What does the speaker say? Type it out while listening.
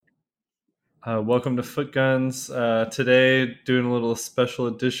Welcome to Foot Guns. Today, doing a little special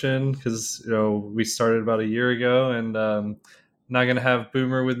edition because we started about a year ago, and not going to have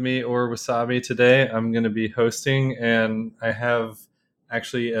Boomer with me or Wasabi today. I'm going to be hosting, and I have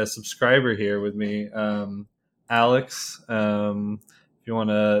actually a subscriber here with me, Alex. If you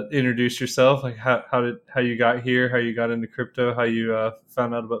want to introduce yourself, like how you got here, how you got into crypto, how you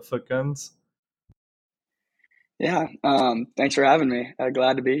found out about Foot Guns. Yeah, thanks for having me.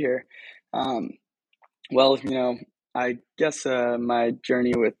 Glad to be here. Um, well, I guess my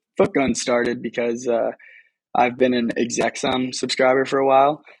journey with Footgun started because I've been an exec subscriber for a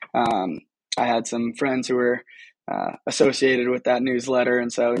while. Um, I had some friends who were associated with that newsletter,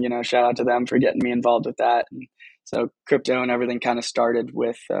 and so shout out to them for getting me involved with that. And so crypto and everything kind of started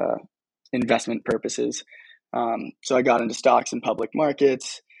with investment purposes. So I got into stocks and public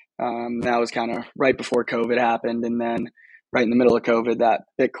markets. That was kind of right before COVID happened. And then right in the middle of COVID, that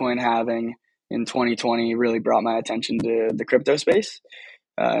Bitcoin halving in 2020 really brought my attention to the crypto space.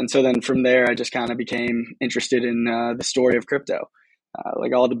 And so then from there, I just kind of became interested in the story of crypto.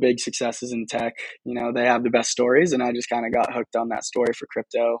 Like all the big successes in tech, they have the best stories. And I just kind of got hooked on that story for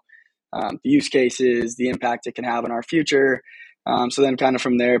crypto, the use cases, the impact it can have on our future. So then kind of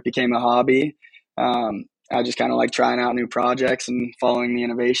from there, it became a hobby. I just kind of like trying out new projects and following the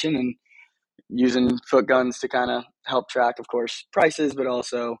innovation and using foot guns to kind of help track, of course, prices, but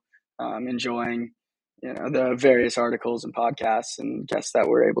also enjoying, the various articles and podcasts and guests that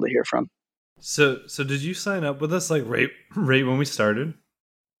we're able to hear from. So did you sign up with us like right when we started?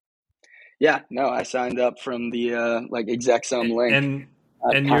 Yeah, no, I signed up from the like exec link and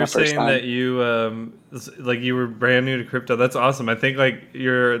and kind you're of first saying time. that you like you were brand new to crypto. That's awesome. I think like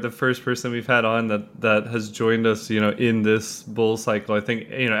you're the first person we've had on that has joined us, in this bull cycle. I think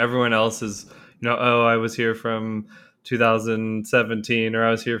everyone else is, oh, I was here from 2017, or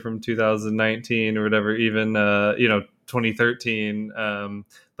I was here from 2019, or whatever, even 2013.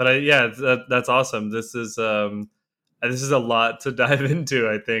 But that's awesome. This is a lot to dive into.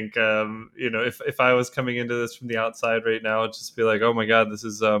 I think, if I was coming into this from the outside right now, I'd just be like, oh my God, this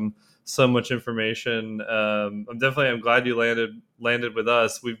is so much information. I'm glad you landed with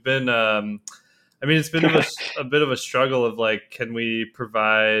us. We've been, it's been a bit of a struggle of like, can we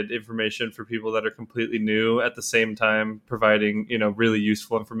provide information for people that are completely new at the same time providing, really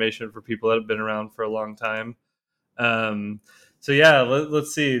useful information for people that have been around for a long time. So yeah,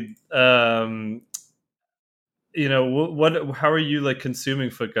 let's see. How are you like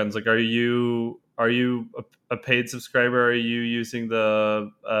consuming foot guns? Like, are you a paid subscriber? Are you using the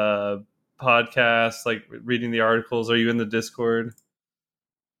podcast, like reading the articles? Are you in the Discord?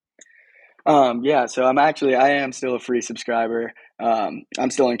 Yeah, so I am still a free subscriber. I'm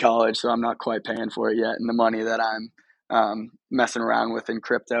still in college, so I'm not quite paying for it yet. And the money that I'm messing around with in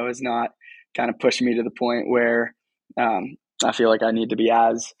crypto is not kind of pushing me to the point where I feel like I need to be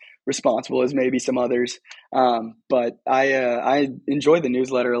as responsible as maybe some others. But I enjoy the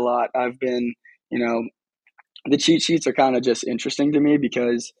newsletter a lot. I've been, you know, the cheat sheets are kind of just interesting to me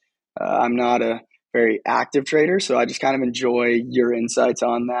because I'm not a very active trader, so I just kind of enjoy your insights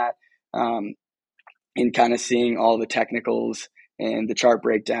on that. Um, and kind of seeing all the technicals and the chart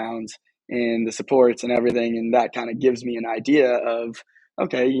breakdowns and the supports and everything. And that kind of gives me an idea of,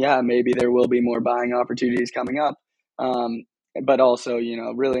 okay, yeah, maybe there will be more buying opportunities coming up. Um, but also,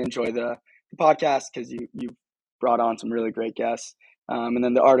 really enjoy the podcast because you brought on some really great guests. And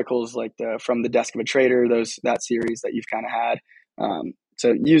then the articles like from the desk of a trader, that series that you've kind of had.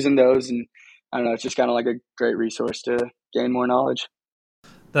 So using those, and I don't know, it's just kind of like a great resource to gain more knowledge.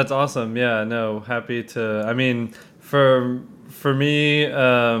 That's awesome. Yeah, no, happy to. I mean, for me,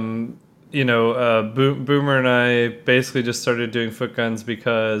 Boomer and I basically just started doing foot guns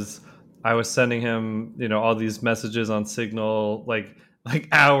because I was sending him, all these messages on Signal, like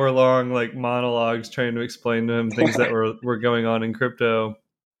hour long like monologues, trying to explain to him things that were going on in crypto.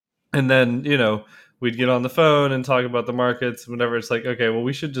 And then we'd get on the phone and talk about the markets, whenever. It's like, okay, well,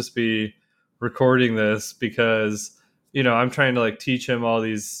 we should just be recording this because I'm trying to like teach him all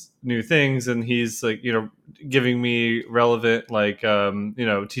these new things, and he's like, giving me relevant, like,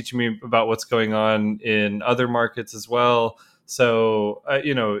 teaching me about what's going on in other markets as well. So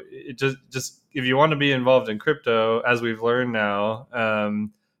it just if you want to be involved in crypto, as we've learned now,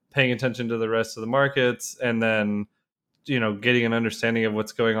 paying attention to the rest of the markets, and then getting an understanding of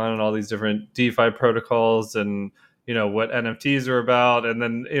what's going on in all these different DeFi protocols, and what NFTs are about. And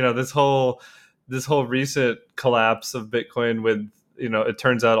then this whole recent collapse of Bitcoin with, it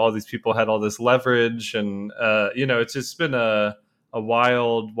turns out all these people had all this leverage, and it's just been a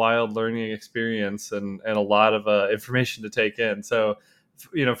wild learning experience, and a lot of information to take in. So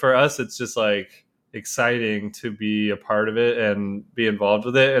for us, it's just like exciting to be a part of it and be involved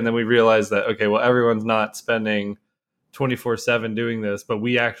with it. And then we realize that, okay, well, everyone's not spending 24/7 doing this, but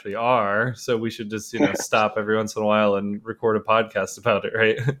we actually are. So we should just, stop every once in a while and record a podcast about it,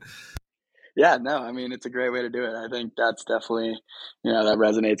 right? Yeah, no, I mean, it's a great way to do it. I think that's definitely, that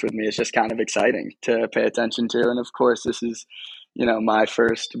resonates with me. It's just kind of exciting to pay attention to. And of course, this is, my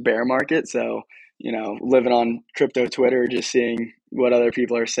first bear market. So, living on crypto Twitter, just seeing what other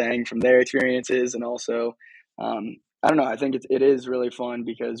people are saying from their experiences. And also, I don't know, I think it is really fun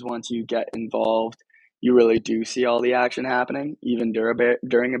because once you get involved, you really do see all the action happening, even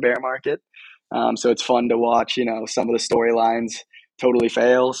during a bear market. So it's fun to watch, some of the storylines totally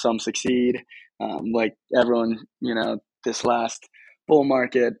fail, some succeed. Like everyone, this last bull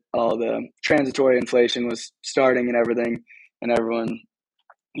market, all the transitory inflation was starting and everything, and everyone,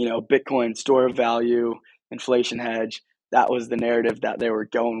 Bitcoin store of value, inflation hedge, that was the narrative that they were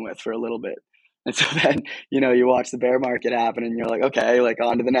going with for a little bit. And so then, you watch the bear market happen and you're like, okay, like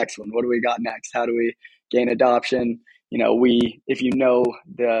on to the next one. What do we got next? How do we gain adoption? If you know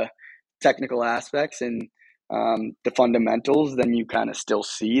the technical aspects and the fundamentals, then you kind of still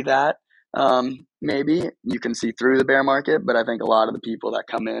see that. Maybe you can see through the bear market, but I think a lot of the people that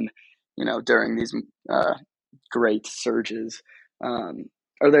come in, during these great surges,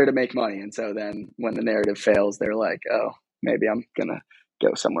 are there to make money. And so then when the narrative fails, they're like, oh, maybe I'm going to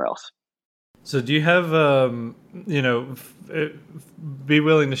go somewhere else. So do you have, be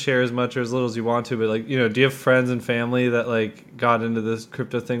willing to share as much or as little as you want to, but like, do you have friends and family that like got into this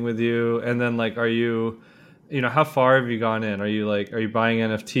crypto thing with you? And then like, are you, how far have you gone in? Are you buying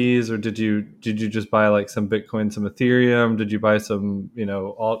NFTs, or did you just buy like some Bitcoin, some Ethereum? Did you buy some,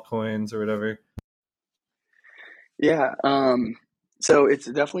 altcoins or whatever? Yeah. So it's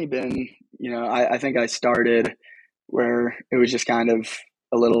definitely been, I think I started where it was just kind of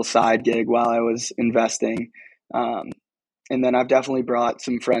a little side gig while I was investing. And then I've definitely brought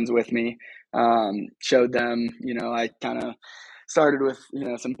some friends with me, showed them, I kind of started with,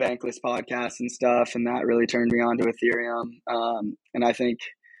 some bankless podcasts and stuff, and that really turned me on to Ethereum. And I think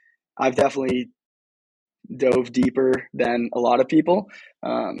I've definitely dove deeper than a lot of people.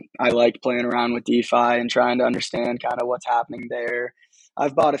 I like playing around with DeFi and trying to understand kind of what's happening there.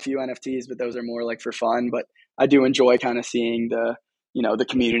 I've bought a few NFTs, but those are more like for fun. But I do enjoy kind of seeing the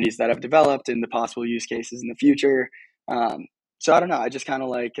communities that have developed and the possible use cases in the future. So I don't know. I just kind of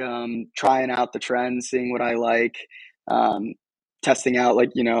like trying out the trends, seeing what I like, um, testing out.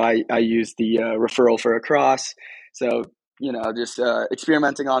 Like I use the referral for a cross. So just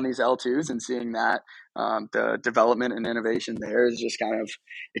experimenting on these L2s and seeing that the development and innovation there is just kind of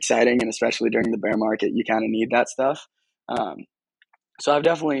exciting, and especially during the bear market, you kind of need that stuff. Um, so I've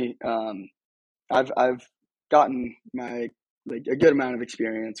definitely I've gotten my like a good amount of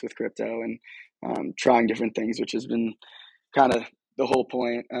experience with crypto and trying different things, which has been kind of the whole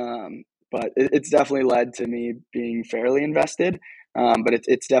point. But it's definitely led to me being fairly invested. But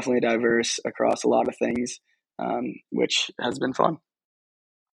it's definitely diverse across a lot of things, which has been fun.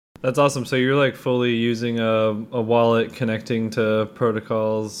 That's awesome. So you're like fully using a wallet, connecting to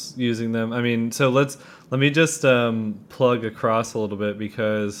protocols, using them. I mean, so let me just plug Across a little bit,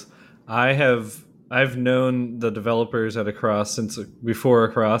 because I've known the developers at Across since before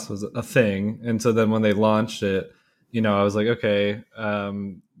Across was a thing. And so then when they launched it, I was like, okay.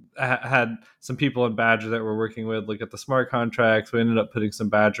 I had some people in Badger that we're working with look at the smart contracts. We ended up putting some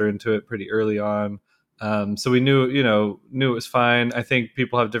Badger into it pretty early on. So we knew it was fine. I think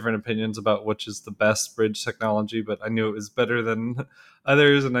people have different opinions about which is the best bridge technology, but I knew it was better than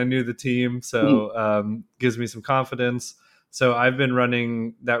others, and I knew the team, Mhm. so gives me some confidence. So I've been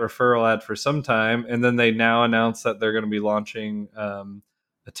running that referral ad for some time, and then they now announced that they're going to be launching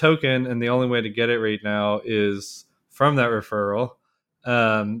a token, and the only way to get it right now is from that referral.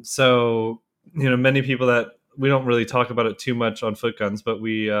 So many people that we don't really talk about it too much on Footguns, but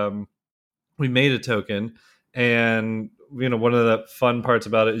we made a token, and one of the fun parts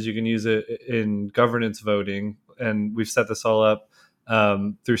about it is you can use it in governance voting, and we've set this all up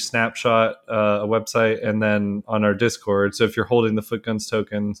through Snapshot, a website, and then on our Discord. So if you're holding the Footguns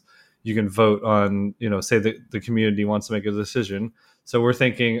tokens, you can vote on, say the community wants to make a decision. So we're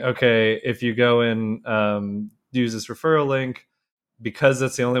thinking, okay, if you go and use this referral link, because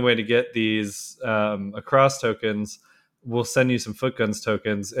that's the only way to get these Across tokens, we'll send you some Footguns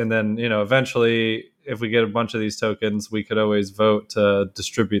tokens, and then eventually, if we get a bunch of these tokens, we could always vote to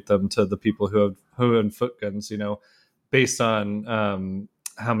distribute them to the people who own Footguns, based on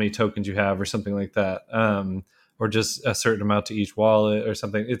how many tokens you have or something like that, or just a certain amount to each wallet or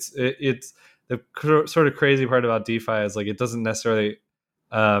something. It's the sort of crazy part about DeFi is like it doesn't necessarily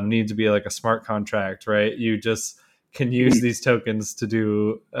need to be like a smart contract, right? You just can use Mhm. these tokens to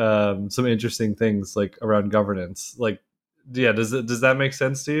do some interesting things like around governance. Like, yeah, does that make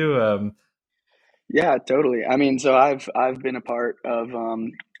sense to you? Yeah, totally. I mean, so I've been a part of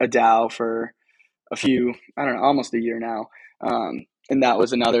a DAO for a few, I don't know, almost a year now. And that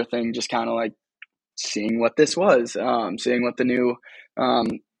was another thing, just kind of like seeing what this was, seeing what the new um,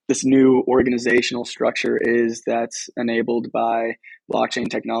 this new organizational structure is that's enabled by blockchain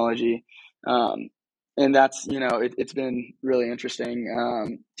technology. Um, and that's, it's been really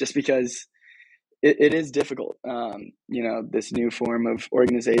interesting, just because it is difficult, this new form of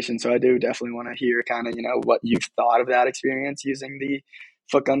organization. So I do definitely want to hear kind of, what you've thought of that experience using the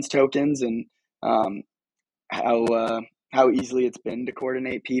Footguns tokens, and um, how uh, how easily it's been to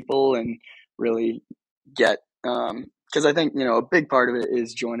coordinate people and really get. Because I think, a big part of it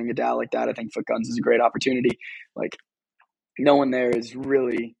is joining a DAO like that. I think Footguns is a great opportunity. Like, no one there is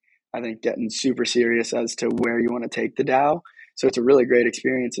really, I think, getting super serious as to where you want to take the DAO. So it's a really great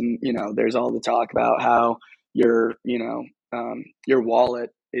experience. And, there's all the talk about how your, your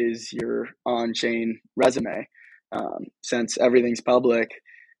wallet is your on chain resume. Since everything's public,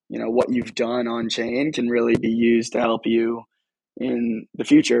 what you've done on chain can really be used to help you in the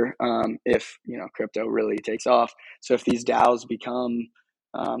future, if crypto really takes off. So if these DAOs become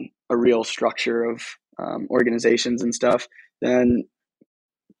a real structure of organizations and stuff, then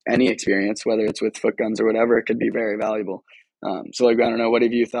any experience, whether it's with foot guns or whatever, it could be very valuable. So, like, I don't know, what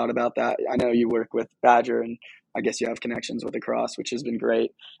have you thought about that? I know you work with Badger, and I guess you have connections with Across, which has been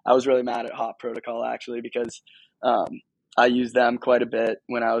great. I was really mad at Hop Protocol actually, because um, I used them quite a bit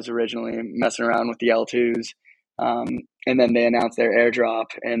when I was originally messing around with the L2s. Um, and then they announced their airdrop.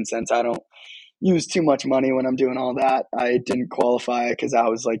 And since I don't use too much money when I'm doing all that, I didn't qualify because I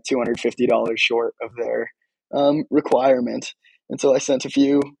was like $250 short of their requirement. And so I sent a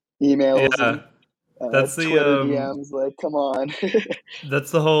few emails and Yeah, that's the Twitter DMs like, come on.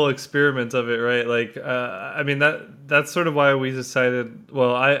 that's the whole experiment of it, right? Like, I mean, that's sort of why we decided.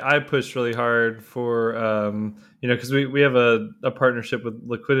 Well, I pushed really hard for, because we have a partnership with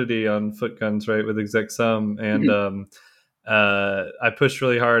Liquidity on foot guns, right, with exec and I pushed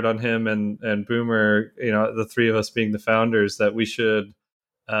really hard on him and Boomer, the three of us being the founders, that we should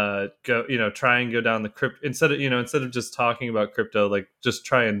go, try and go down the crypto instead of just talking about crypto, like just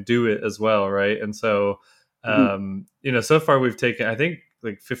try and do it as well, right? And so so far we've taken, I think,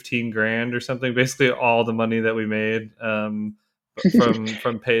 like 15 grand or something, basically all the money that we made from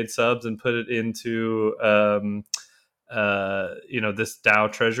paid subs, and put it into this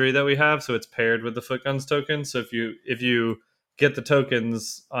DAO treasury that we have. So it's paired with the Footguns token. So if you get the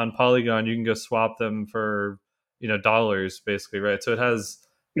tokens on Polygon, you can go swap them for dollars, basically, right? So it has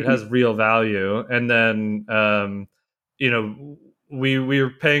real value. And then we were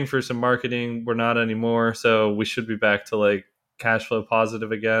paying for some marketing. We're not anymore, so we should be back to like cash flow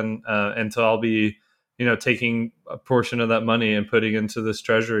positive again. And so I'll be taking a portion of that money and putting into this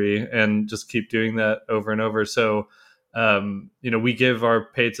treasury, and just keep doing that over and over. So we give our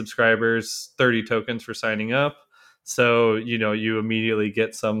paid subscribers 30 tokens for signing up. So, you immediately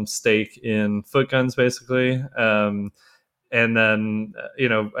get some stake in Footguns, basically. And then,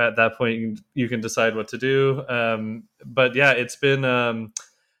 at that point, you can decide what to do. But yeah, it's been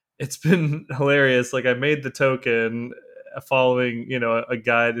hilarious. Like, I made the token following, a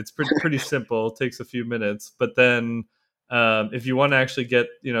guide. It's pretty simple. It takes a few minutes. But then, if you want to actually get,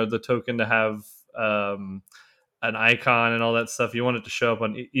 the token to have, an icon and all that stuff, you want it to show up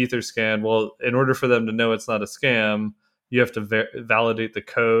on Etherscan. Well, in order for them to know it's not a scam, you have to validate the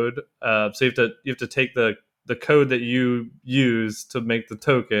code. So you have to take the code that you use to make the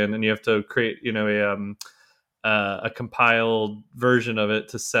token, and you have to create a compiled version of it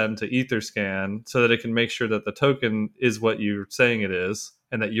to send to Etherscan, so that it can make sure that the token is what you're saying it is,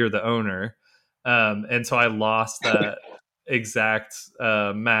 and that you're the owner. And so I lost that exact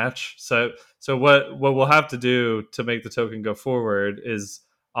match. So what we'll have to do to make the token go forward is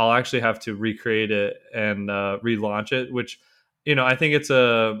I'll actually have to recreate it and relaunch it, which I think it's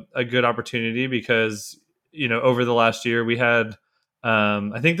a good opportunity, because over the last year we had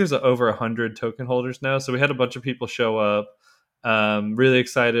I think there's over 100 token holders now. So we had a bunch of people show up, really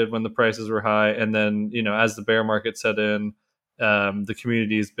excited when the prices were high, and then as the bear market set in, the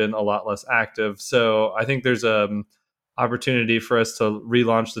community has been a lot less active. So I think there's a opportunity for us to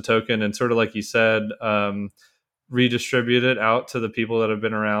relaunch the token, and sort of like you said, redistribute it out to the people that have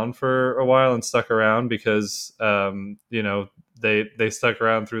been around for a while and stuck around, because they stuck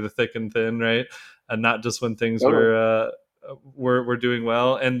around through the thick and thin, right? And not just when things Totally. were doing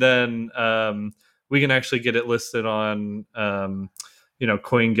well. And then we can actually get it listed on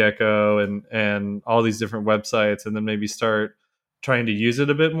CoinGecko and all these different websites, and then maybe start trying to use it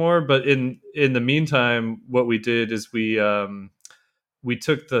a bit more. But in the meantime, what we did is we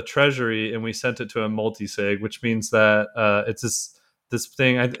took the treasury and we sent it to a multi-sig, which means that it's this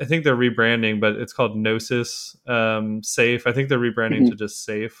thing. I think they're rebranding, but it's called Gnosis Safe. I think they're rebranding to Mhm. just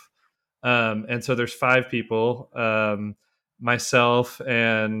Safe. And so there's 5 people, myself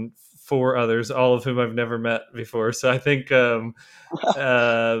and 4 others, all of whom I've never met before. So I think uh,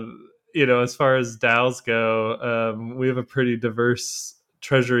 as far as DAOs go, we have a pretty diverse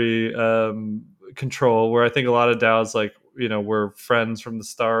treasury control. Where I think a lot of DAOs, like we're friends from the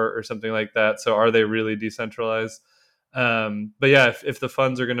start or something like that. So are they really decentralized? But yeah, if the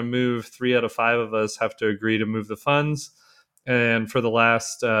funds are going to move, 3 out of 5 of us have to agree to move the funds. And for the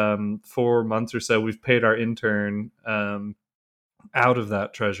last 4 months or so, we've paid our intern out of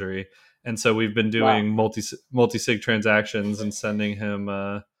that treasury, and so we've been Wow. doing multi sig transactions and sending him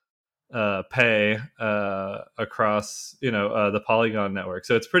pay across the Polygon network.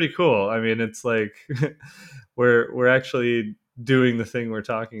 So it's pretty cool. I mean, it's like we're actually doing the thing we're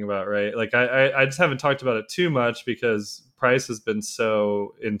talking about, right? Like I just haven't talked about it too much because price has been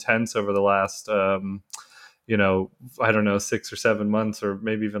so intense over the last I don't know, 6 or 7 months, or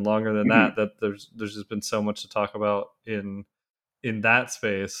maybe even longer than that. Mhm. That there's just been so much to talk about in that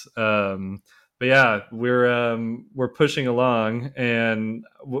space. But yeah, we're pushing along, and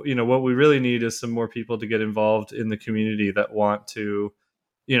what we really need is some more people to get involved in the community that want to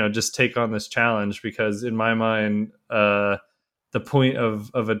just take on this challenge. Because in my mind, the point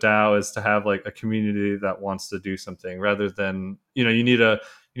of a DAO is to have like a community that wants to do something, rather than you need a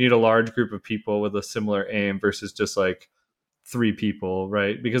large group of people with a similar aim versus just like 3 people,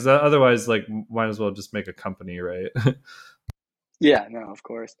 right? Because otherwise, like, might as well just make a company, right? Yeah, no, of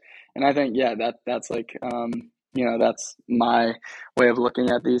course. And I think, yeah, that's like, that's my way of looking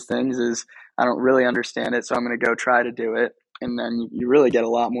at these things is I don't really understand it, so I'm going to go try to do it. And then you really get a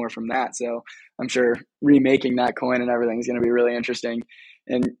lot more from that. So I'm sure remaking that coin and everything is going to be really interesting.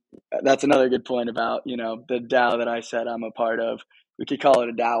 And that's another good point about, the DAO that I said I'm a part of. We could call it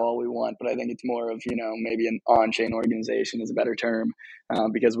a DAO all we want, but I think it's more of, maybe an on-chain organization is a better term,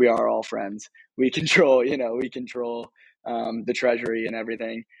 because we are all friends. We control the treasury and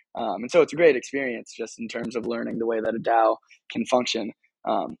everything. And so it's a great experience just in terms of learning the way that a DAO can function.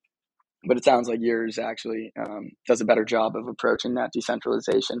 Um, but it sounds like yours actually does a better job of approaching that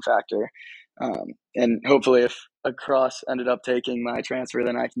decentralization factor. And hopefully, if a cross ended up taking my transfer,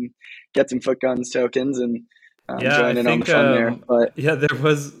 then I can get some Footguns tokens and Yeah, I join in on the think fun there. But yeah,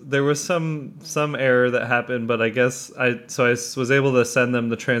 there was some error that happened, but I guess I was able to send them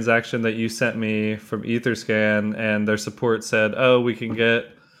the transaction that you sent me from Etherscan, and their support said, "Oh, we can get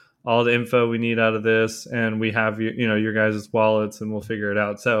all the info we need out of this, and we have your guys' wallets, and we'll figure it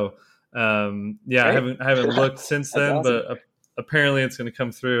out." So yeah, I great, haven't looked since that's then, awesome. but apparently it's going to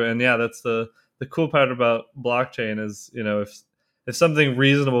come through. And yeah, that's the cool part about blockchain is if something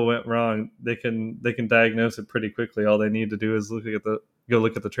reasonable went wrong, they can diagnose it pretty quickly. All they need to do is look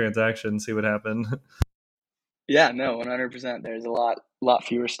at the transaction, see what happened. Yeah, no, 100%. There's a lot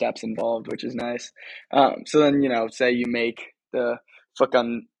fewer steps involved, which is nice. So then, say you make the Foot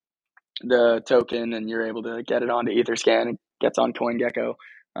on the token and you're able to get it onto Etherscan, it gets on CoinGecko.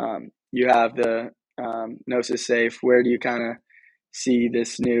 You have the Gnosis Safe. Where do you kind of see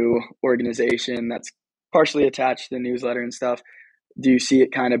this new organization that's partially attached to the newsletter and stuff? Do you see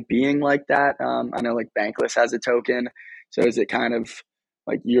it kind of being like that? I know like Bankless has a token. So is it kind of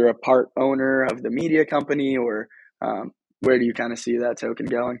like you're a part owner of the media company, or where do you kind of see that token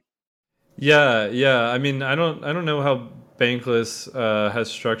going? Yeah, yeah. I mean, I don't know how Bankless has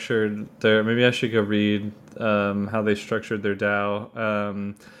structured their. Maybe I should go read how they structured their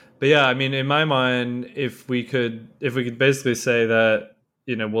DAO. But yeah, I mean, in my mind, if we could basically say that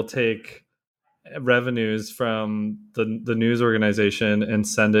we'll take revenues from the news organization and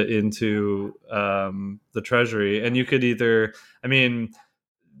send it into the treasury, and you could either, I mean,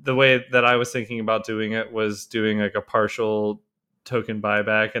 the way that I was thinking about doing it was doing like a partial token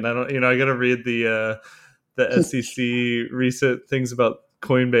buyback. And I don't, I got to read the SEC recent things about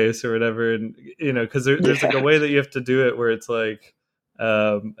Coinbase or whatever, and because there's like a Yeah, way that you have to do it where it's like,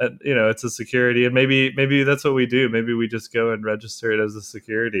 it's a security, and maybe that's what we do. Maybe we just go and register it as a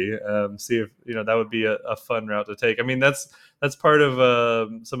security. See if that would be a fun route to take. I mean, that's part of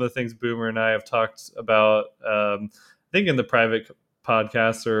some of the things Boomer and I have talked about. I think in the private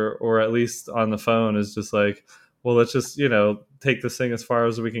podcast, or at least on the phone, is just like, well, let's just take this thing as far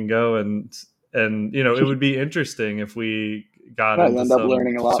as we can go, and it would be interesting if we got well, you into end up some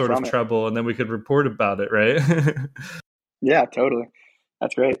learning a lot sort of from it. trouble, and then we could report about it, right? Yeah, totally.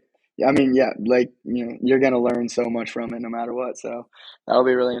 That's great. Yeah, I mean, yeah, like you're gonna learn so much from it no matter what. So that'll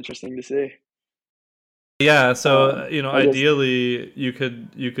be really interesting to see. Yeah, so I guess ideally you could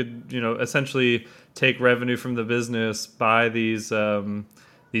essentially take revenue from the business, buy these tokens,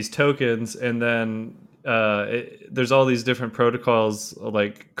 and then there's all these different protocols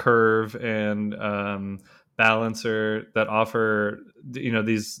like Curve and Balancer that offer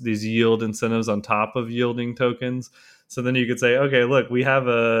these yield incentives on top of yielding tokens. So then you could say, okay, look, we have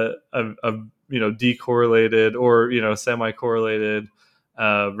a decorrelated or semi correlated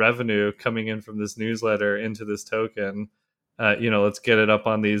revenue coming in from this newsletter into this token. Let's get it up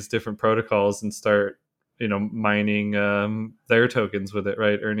on these different protocols and start mining their tokens with it,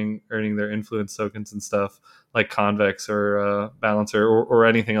 right? Earning their influence tokens and stuff like Convex or Balancer or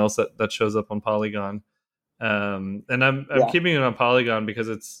anything else that shows up on Polygon. And I'm yeah, keeping it on Polygon because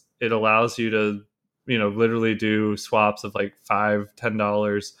it allows you to literally do swaps of like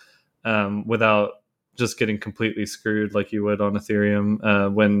 $5-10 without just getting completely screwed like you would on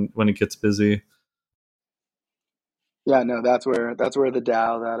Ethereum when it gets busy. yeah, no, that's where the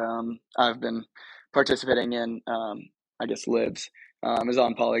DAO that I've been participating in, I guess lives, is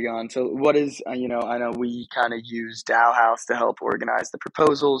on Polygon. So what is I know we kind of use DAO House to help organize the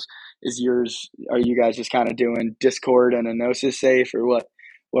proposals. Is yours? Are you guys just kind of doing Discord and a Gnosis safe, or what?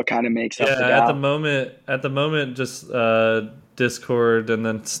 What kind of makes up the Yeah, DAO? at the moment, just Discord and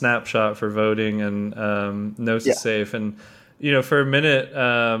then Snapshot for voting and Gnosis Yeah, Safe. And for a minute,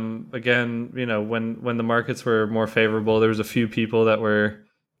 again, when the markets were more favorable, there was a few people that were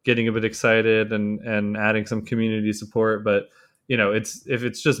getting a bit excited and adding some community support. But it's if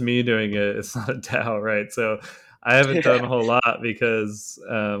it's just me doing it, it's not a DAO, right? So I haven't yeah, done a whole lot because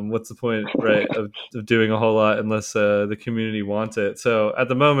what's the point, right, of doing a whole lot unless the community wants it. So at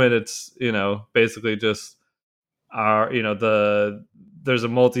the moment, it's basically just our there's a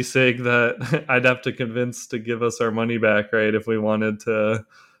multi sig that I'd have to convince to give us our money back, right, if we wanted to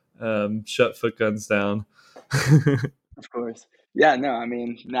shut foot guns down. of course. Yeah, no, I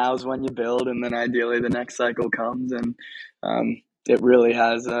mean now's when you build, and then ideally the next cycle comes, and it really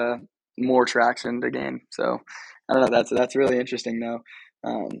has more traction to gain. So I don't know. That's really interesting, though.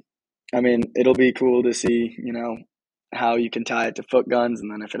 Um, I mean, it'll be cool to see, how you can tie it to foot guns, and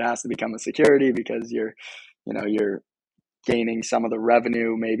then if it has to become a security because you're gaining some of the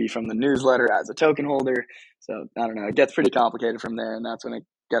revenue maybe from the newsletter as a token holder. So I don't know. It gets pretty complicated from there, and that's when it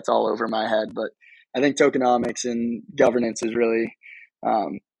gets all over my head. But I think tokenomics and governance is really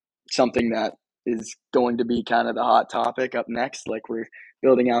um, something that is going to be kind of the hot topic up next. Like we're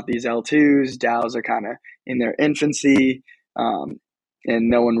building out these L2s, DAOs are kind of in their infancy, and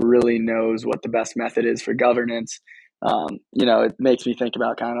no one really knows what the best method is for governance. It makes me think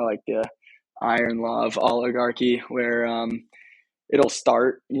about kind of like the iron law of oligarchy, where it'll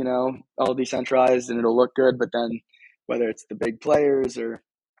start, all decentralized and it'll look good, but then whether it's the big players or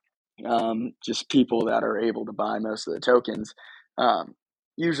just people that are able to buy most of the tokens, um,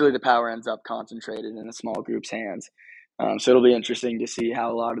 usually the power ends up concentrated in a small group's hands. So it'll be interesting to see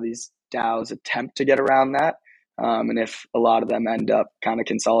how a lot of these DAOs attempt to get around that, and if a lot of them end up kind of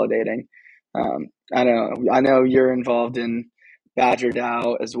consolidating. I don't know. I know you're involved in Badger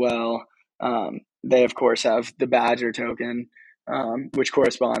DAO as well. They of course have the Badger token, which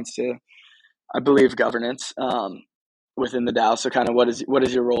corresponds to, I believe, governance within the DAO. So, kind of, what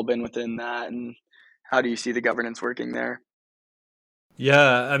has your role been within that, and how do you see the governance working there?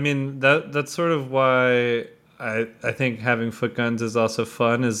 Yeah, I mean that's sort of why I think having foot guns is also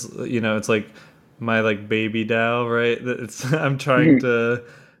fun. Is it's like my like baby DAO, right? It's I'm trying to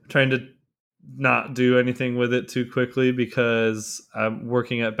not do anything with it too quickly because I'm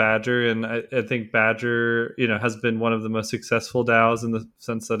working at Badger, and I think Badger has been one of the most successful DAOs in the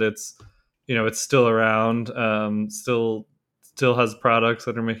sense that it's still around, still has products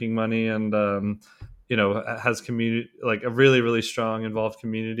that are making money, and has community, like a really really strong involved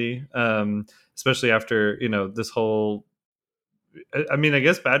community, especially after this whole I mean, I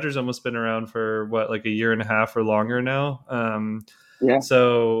guess Badger's almost been around for what, like a year and a half or longer now. Yeah,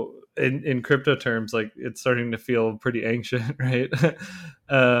 So in crypto terms, like it's starting to feel pretty ancient, right?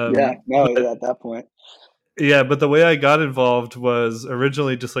 yeah, no, But at that point, yeah, but the way I got involved was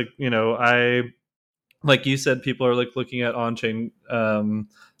originally just like I, like you said, people are like looking at on chain,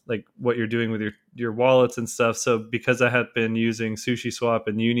 like what you're doing with your wallets and stuff. So because I had been using Sushi Swap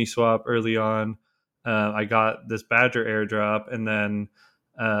and Uniswap early on, I got this Badger airdrop, and then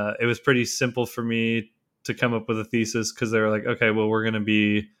it was pretty simple for me to come up with a thesis because they were like, okay, well, we're going to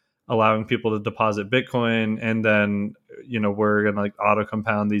be allowing people to deposit Bitcoin, and then we're going to like auto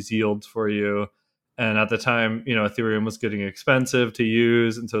compound these yields for you. And at the time, Ethereum was getting expensive to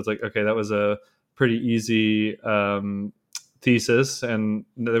use, and so it's like, okay, that was a pretty easy thesis, and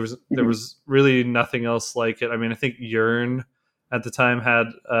there Hmm. was really nothing else like it. I mean, I think Yearn at the time had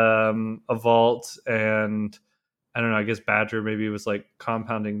a vault, and I don't know. I guess Badger maybe was like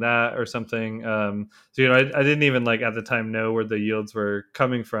compounding that or something. So I didn't even like at the time know where the yields were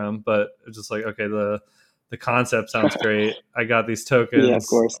coming from, but it's just like, okay, the concept sounds great. I got these Yeah, of tokens.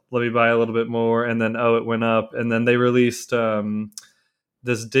 course. Let me buy a little bit more, and then it went up, and then they released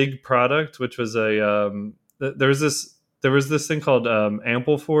this Dig product, which was there was this thing called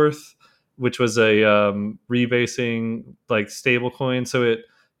Ampleforth, which was a rebasing like stable coin. So it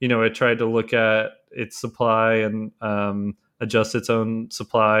tried to look at its supply and adjust its own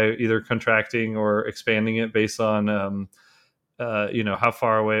supply, either contracting or expanding it based on how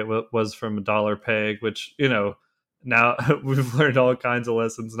far away it was from a dollar peg, which now we've learned all kinds of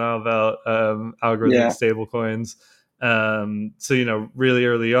lessons now about algorithmic Yeah. stable coins. So really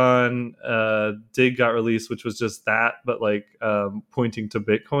early on, Dig got released, which was just that, but like pointing to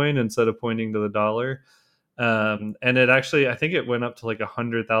Bitcoin instead of pointing to the dollar. And it actually, I think it went up to like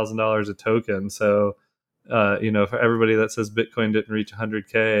 $100,000 a token. So for everybody that says Bitcoin didn't reach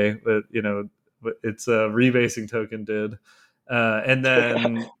 100K, but it's a rebasing token did. And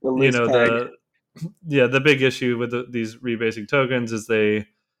then The loose peg. the big issue with these rebasing tokens is they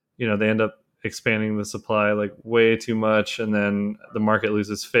end up expanding the supply like way too much, and then the market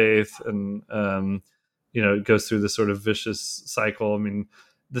loses faith, and it goes through this sort of vicious cycle. I mean,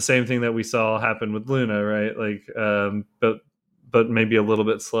 the same thing that we saw happen with Luna, right? Like, but maybe a little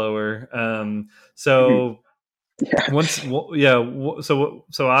bit slower. Mhm. So Yeah.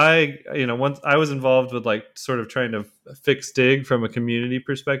 so I once I was involved with like sort of trying to fix Dig from a community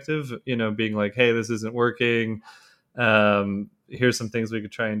perspective, being like, hey, this isn't working, here's some things we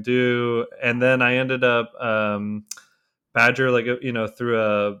could try and do. And then I ended up Badger, like through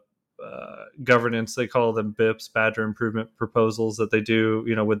a governance, they call them BIPs, Badger Improvement Proposals, that they do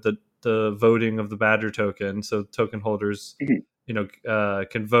with the voting of the Badger token. So token holders Mhm.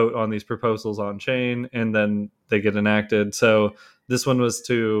 can vote on these proposals on chain, and then they get enacted. So this one was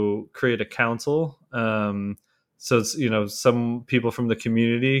to create a council. So it's some people from the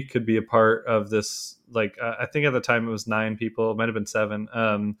community could be a part of this. Like I think at the time it was 9 people, it might have been 7.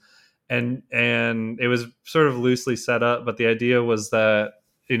 And it was sort of loosely set up, but the idea was that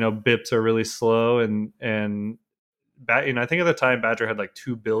BIPs are really slow, and I think at the time Badger had like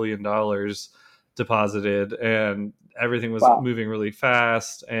 $2 billion deposited, and everything was Wow. moving really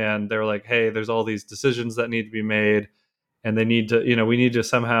fast. And they were like, "Hey, there's all these decisions that need to be made, and they need to, we need to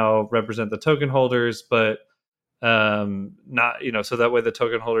somehow represent the token holders, but not, so that way the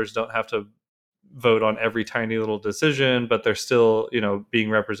token holders don't have to vote on every tiny little decision, but they're still, being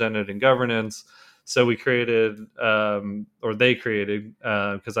represented in governance." So we created, or they created,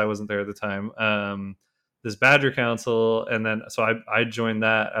 because I wasn't there at the time, this Badger Council, and then so I joined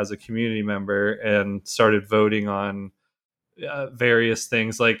that as a community member and started voting on various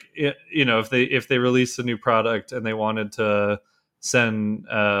things. Like if they released a new product and they wanted to send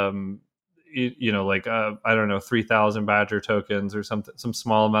like I don't know, 3,000 Badger tokens or something, some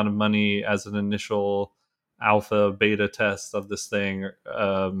small amount of money as an initial alpha beta test of this thing,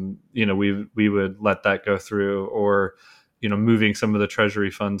 we would let that go through, or moving some of the treasury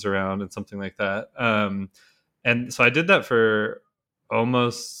funds around and something like that. And so I did that for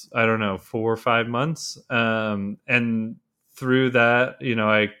almost, I don't know, 4 or 5 months. And through that,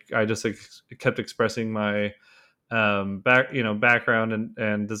 I just kept expressing my background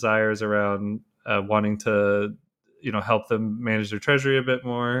and desires around wanting to help them manage their treasury a bit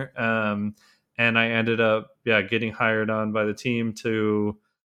more. And I ended up getting hired on by the team to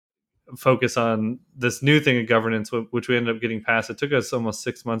focus on this new thing of governance, which we ended up getting passed. It took us almost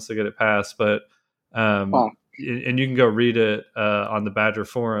 6 months to get it passed, but Wow. and you can go read it on the Badger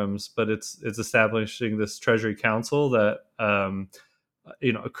forums. But it's establishing this Treasury Council that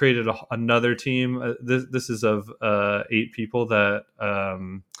created another team. This is of 8 people that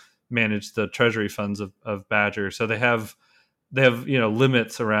manage the treasury funds of Badger. So they have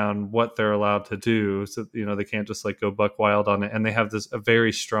limits around what they're allowed to do, so they can't just like go buck wild on it. And they have this a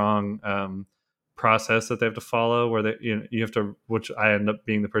very strong process that they have to follow, where you have to, which I end up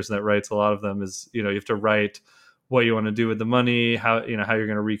being the person that writes a lot of them, is you have to write what you want to do with the money, how how you're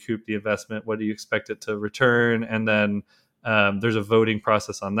going to recoup the investment, what do you expect it to return. And then there's a voting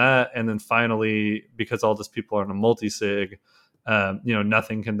process on that. And then finally, because all these people are on a multi-sig,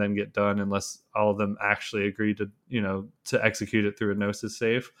 nothing can then get done unless all of them actually agree to execute it through a gnosis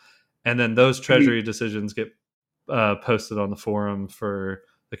safe. And then those Mhm. treasury decisions get posted on the forum for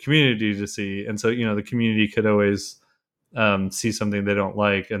the community to see. And so, the community could always see something they don't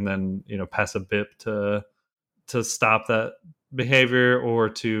like, and then pass a BIP to stop that behavior, or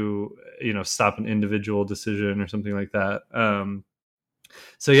to stop an individual decision or something like that.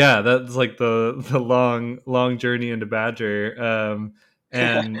 So yeah, that's like the long journey into Badger.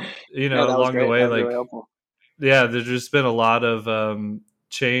 And No, that was along the great. That way, was really like, helpful. yeah, there's just been a lot of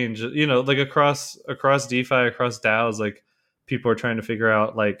change, like across DeFi, across DAOs. Like, people are trying to figure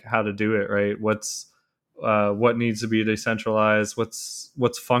out like how to do it right. What needs to be decentralized, what's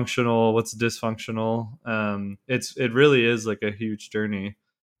functional, what's dysfunctional. It really is like a huge journey.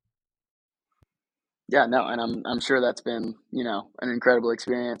 Yeah, no, and I'm sure that's been, an incredible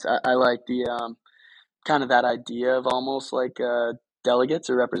experience. I like the kind of that idea of almost like delegates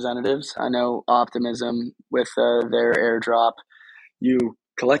or representatives. I know Optimism with their airdrop, you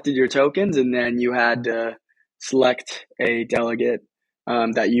collected your tokens and then you had to select a delegate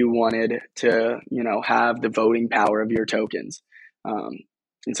that you wanted to, have the voting power of your tokens. Um,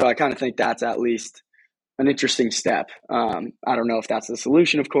 and so I kind of think that's at least an interesting step. I don't know if that's the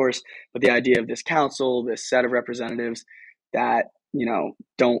solution, of course, but the idea of this council, this set of representatives that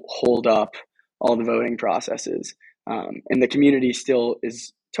don't hold up all the voting processes, and the community still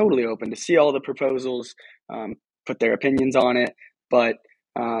is totally open to see all the proposals, put their opinions on it, but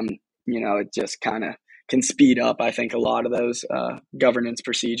it just kind of can speed up, I think, a lot of those governance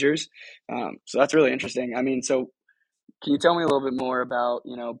procedures. So that's really interesting. I mean, so can you tell me a little bit more about,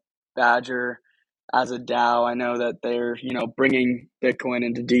 Badger as a DAO? I know that they're, bringing Bitcoin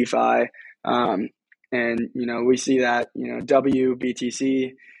into DeFi. Um, and, we see that,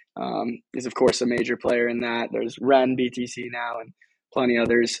 WBTC is, of course, a major player in that. There's Ren BTC now and plenty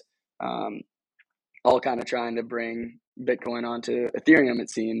others, um, all kind of trying to bring Bitcoin onto Ethereum, it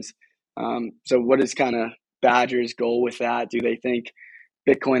seems. So what is kind of Badger's goal with that? Do they think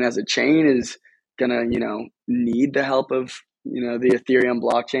Bitcoin as a chain is gonna, need the help of, the Ethereum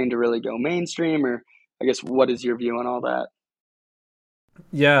blockchain to really go mainstream? Or I guess what is your view on all that?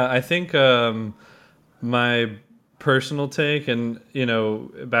 Yeah, I think my personal take, and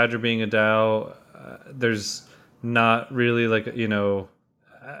Badger being a DAO, there's not really like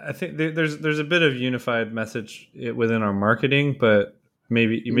I think there's a bit of unified message within our marketing, but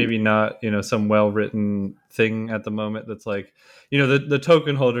Mm-hmm. maybe not some well written thing at the moment that's like the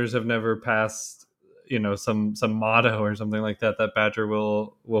token holders have never passed some motto or something like that Badger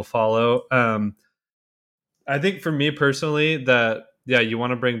will follow. I think for me personally, that yeah, you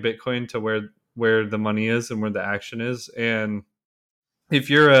want to bring Bitcoin to where the money is and where the action is. And if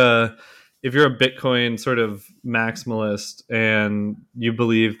you're a Bitcoin sort of maximalist, and you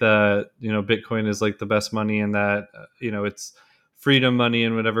believe that Bitcoin is like the best money, and that it's freedom money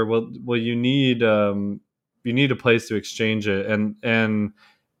and whatever, well you need a place to exchange it. And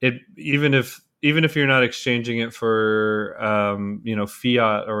it even if you're not exchanging it for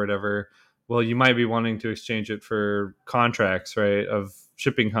fiat or whatever, well, you might be wanting to exchange it for contracts, right, of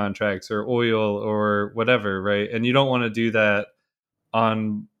shipping contracts or oil or whatever, right? And you don't want to do that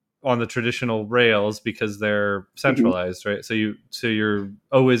on the traditional rails because they're Mm-hmm. centralized, right? So you're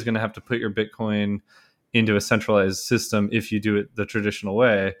always going to have to put your Bitcoin into a centralized system if you do it the traditional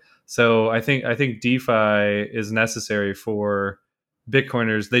way. So I think DeFi is necessary for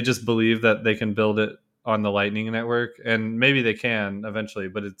Bitcoiners. They just believe that they can build it on the Lightning Network, and maybe they can eventually,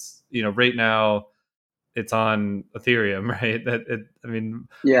 but it's right now it's on Ethereum, right? I mean,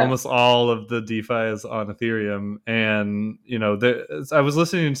 Yeah. almost all of the DeFi is on Ethereum, and I was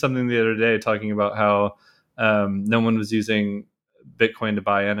listening to something the other day talking about how no one was using Bitcoin to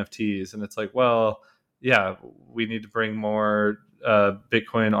buy NFTs, and it's like, well, yeah, we need to bring more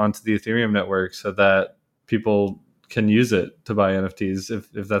Bitcoin onto the Ethereum network so that people can use it to buy NFTs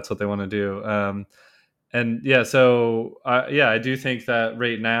if that's what they want to do. And yeah, so yeah, I do think that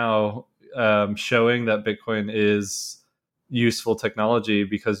right now, showing that Bitcoin is useful technology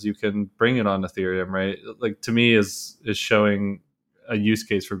because you can bring it on Ethereum, right? Like, to me, is showing a use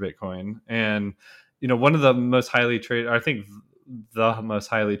case for Bitcoin. And one of the most highly traded, I think, the most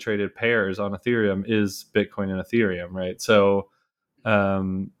highly traded pairs on Ethereum is Bitcoin and Ethereum, right? So I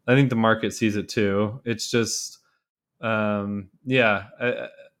think the market sees it too. It's just yeah,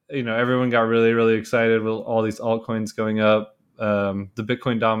 everyone got really, really excited with all these altcoins going up. The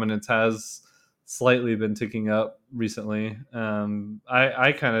Bitcoin dominance has slightly been ticking up recently.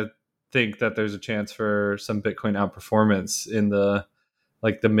 I kind of think that there's a chance for some Bitcoin outperformance in the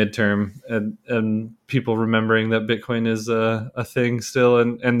midterm, and people remembering that Bitcoin is a thing still,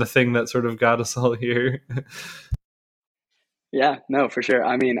 and the thing that sort of got us all here. Yeah, no, for sure.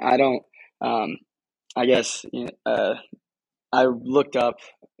 I mean, I don't, I guess, I looked up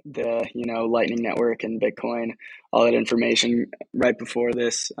the Lightning Network and Bitcoin, all that information right before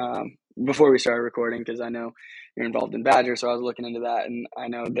this, before we started recording, because I know you're involved in Badger, so I was looking into that, and I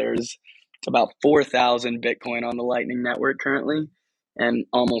know there's about 4,000 Bitcoin on the Lightning Network currently, and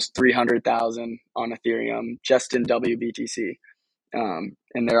almost 300,000 on Ethereum just in WBTC,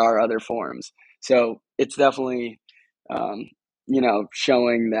 and there are other forms. So it's definitely, um,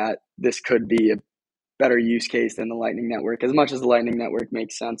 showing that this could be a better use case than the Lightning Network. As much as the Lightning Network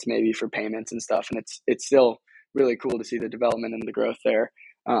makes sense, maybe for payments and stuff, and it's still really cool to see the development and the growth there.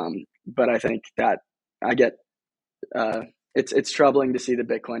 But I think that I get it's troubling to see the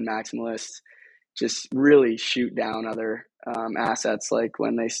Bitcoin maximalists just really shoot down other assets, like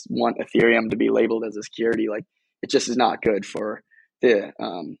when they want Ethereum to be labeled as a security. Like, it just is not good for the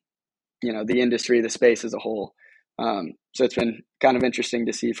the industry, the space as a whole. So it's been kind of interesting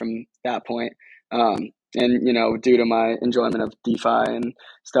to see from that point. And due to my enjoyment of DeFi and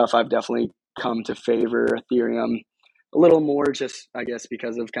stuff, I've definitely come to favor Ethereum a little more, just I guess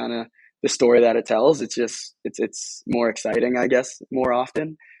because of kind of the story that it tells. It's more exciting, I guess, more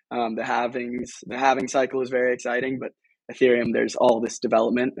often. The halving cycle is very exciting, but Ethereum, there's all this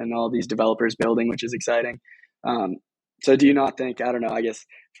development and all these developers building, which is exciting. Um, so do you not think, I don't know, I guess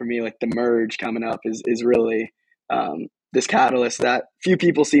for me, like the merge coming up is really this catalyst that few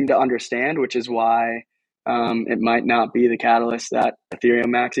people seem to understand, which is why it might not be the catalyst that Ethereum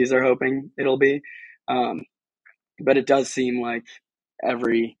maxis are hoping it'll be. Um, but it does seem like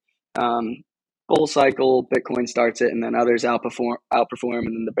every um, bull cycle, Bitcoin starts it, and then others outperform, and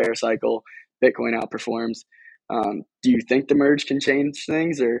then the bear cycle, Bitcoin outperforms. Do you think the merge can change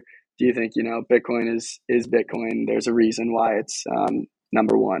things, or do you think Bitcoin is Bitcoin? There's a reason why it's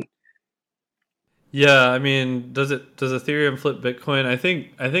number one. Yeah, I mean, does Ethereum flip Bitcoin? I think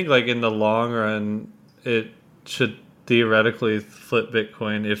like in the long run, it should theoretically flip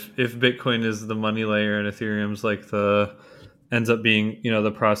Bitcoin if Bitcoin is the money layer and Ethereum's like the ends up being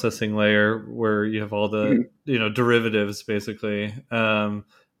the processing layer where you have all the Mhm. derivatives basically.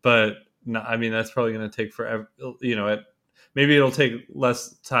 But no, I mean that's probably going to take forever. Maybe it'll take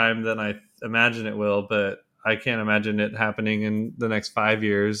less time than I imagine it will, but I can't imagine it happening in the next 5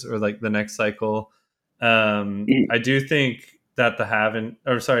 years or like the next cycle. Mhm. I do think that the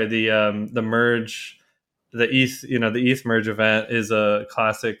merge, the ETH merge event is a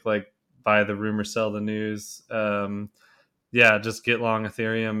classic, like buy the rumor, sell the news. Yeah, just get long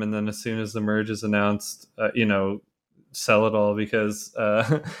Ethereum, and then as soon as the merge is announced, sell it all because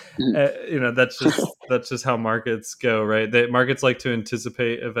Mhm. that's just how markets go, right? Markets like to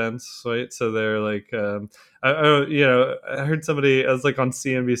anticipate events, right? So they're like, I heard somebody, I was like on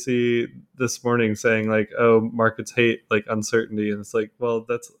CNBC this morning saying like, oh, markets hate like uncertainty, and it's like, well,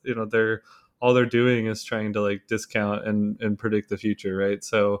 that's they're all they're doing is trying to like discount and predict the future, right?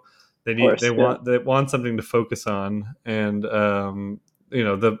 So they Of need course, yeah. they want something to focus on, and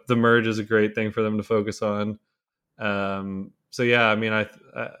the merge is a great thing for them to focus on. So yeah, I mean,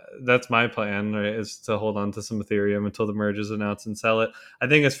 that's my plan, right, is to hold on to some Ethereum until the merge is announced and sell it. I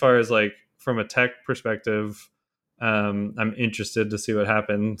think as far as like from a tech perspective, I'm interested to see what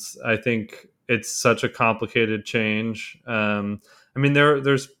happens. I think it's such a complicated change. I mean,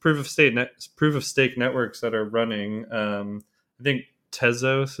 there's proof of stake networks that are running. I think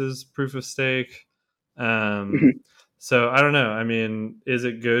Tezos is proof of stake. Um, Mhm. so I don't know. I mean, is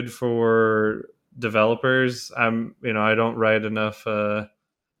it good for developers? I don't write enough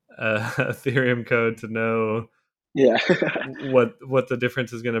Ethereum code to know Yeah. what the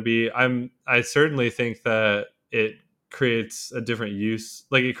difference is going to be. I certainly think that it creates a different use,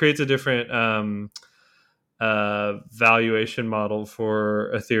 like it creates a different valuation model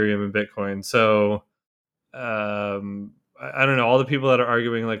for Ethereum and Bitcoin. So I don't know, all the people that are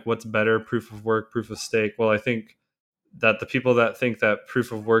arguing like what's better, proof of work, proof of stake. Well, I think that the people that think that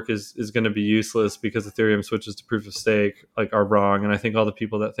proof of work is going to be useless because Ethereum switches to proof of stake like are wrong, and I think all the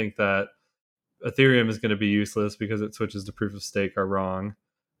people that think that Ethereum is going to be useless because it switches to proof of stake are wrong.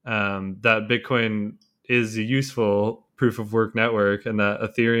 That Bitcoin is a useful proof of work network, and that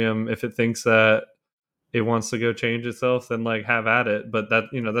Ethereum, if it thinks that it wants to go change itself, then like have at it. But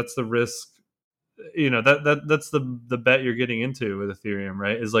that's the risk. That's the bet you're getting into with Ethereum,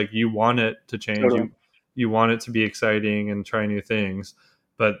 right? Is like you want it to change, Totally. you want it to be exciting and try new things,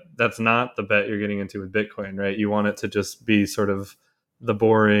 but that's not the bet you're getting into with Bitcoin, right? You want it to just be sort of the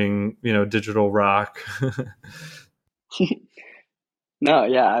boring, digital rock. No,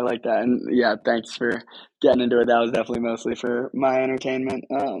 yeah, I like that. And yeah, thanks for getting into it. That was definitely mostly for my entertainment.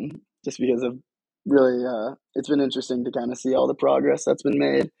 Just because of really, it's been interesting to kind of see all the progress that's been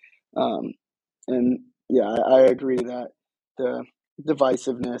made. Um, and yeah, I agree that the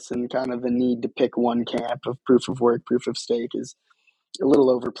divisiveness and kind of the need to pick one camp of proof of work, proof of stake is a little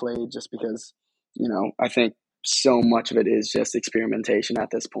overplayed just because, I think so much of it is just experimentation at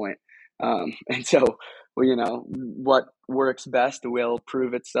this point. And so, well, what works best will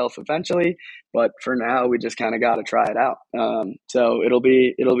prove itself eventually, but for now, we just kind of got to try it out. So it'll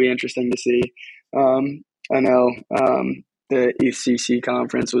be interesting to see. I know the ECC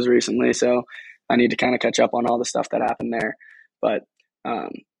conference was recently, so I need to kind of catch up on all the stuff that happened there. But um,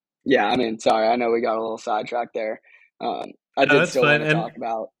 yeah, I mean, sorry, I know we got a little sidetracked there. I No, did that's still fine. want to And talk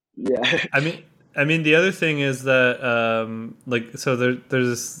about, yeah. I mean, the other thing is that, like, so there's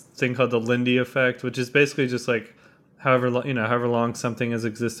this thing called the Lindy effect, which is basically just like, however long something has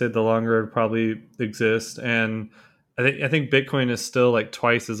existed, the longer it probably exists. And I think Bitcoin is still like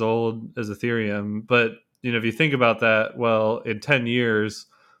twice as old as Ethereum. But if you think about that, well, in 10 years,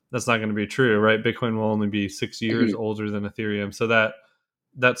 that's not going to be true, right? Bitcoin will only be 6 years Mhm, older than Ethereum, so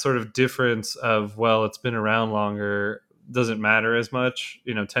that sort of difference of, well, it's been around longer doesn't matter as much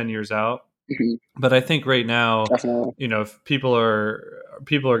 10 years out. mhm, But I think right now, definitely. if people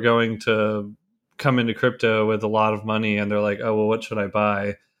are going to come into crypto with a lot of money and they're like, oh well, what should I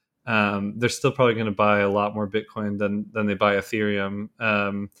buy? They're still probably going to buy a lot more Bitcoin than they buy Ethereum.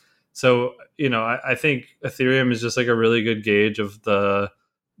 So I think Ethereum is just like a really good gauge of the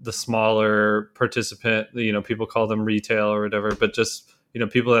smaller participant. People call them retail or whatever, but just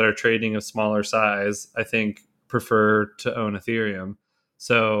people that are trading of smaller size, I think prefer to own Ethereum.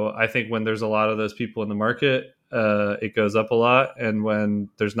 So I think when there's a lot of those people in the market, it goes up a lot, and when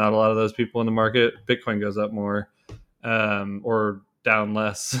there's not a lot of those people in the market, Bitcoin goes up more, or down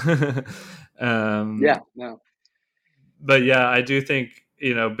less. Yeah, um, no. but yeah, I do think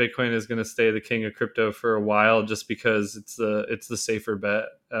Bitcoin is going to stay the king of crypto for a while, just because it's the safer bet.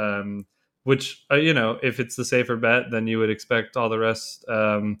 Which if it's the safer bet, then you would expect all the rest.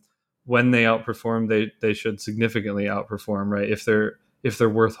 When they outperform, they should significantly outperform, right? If they're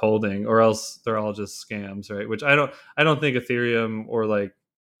worth holding, or else they're all just scams, right? Which I don't think Ethereum or like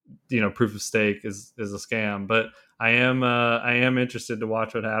proof of stake is a scam, but I am interested to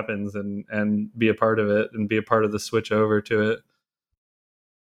watch what happens and be a part of it and be a part of the switch over to it.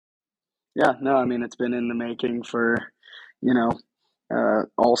 Yeah, no, I mean, it's been in the making for, you know,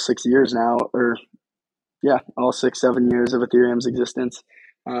 all 6 years now, or yeah, all 6, 7 years of Ethereum's existence.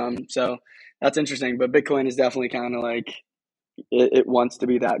 So that's interesting. But Bitcoin is definitely kind of like it wants to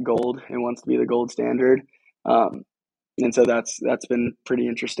be that gold. It wants to be the gold standard. Um, and so that's been pretty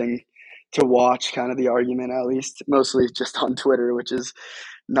interesting to watch kind of the argument, at least mostly just on Twitter, which is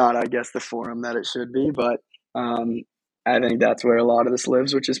not, I guess, the forum that it should be, but um, I think that's where a lot of this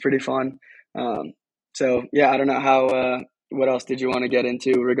lives, which is pretty fun. um, so yeah, I don't know how what else did you want to get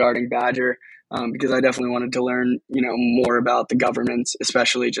into regarding Badger, because I definitely wanted to learn more about the governance,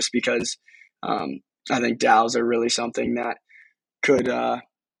 especially just because um, I think DAOs are really something that could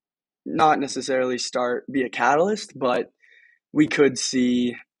not necessarily be a catalyst, but we could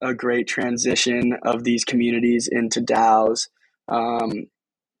see a great transition of these communities into DAOs, um,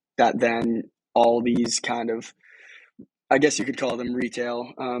 that then all these kind of, I guess you could call them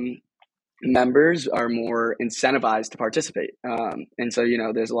retail members, are more incentivized to participate. And so,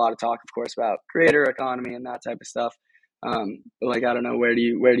 there's a lot of talk, of course, about creator economy and that type of stuff. But like, I don't know, where do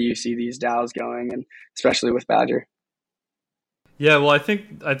you see these DAOs going, and especially with Badger? Yeah, well, I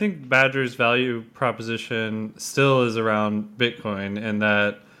think Badger's value proposition still is around Bitcoin, and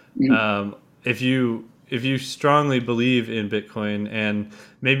that, Mhm. um, if you strongly believe in Bitcoin, and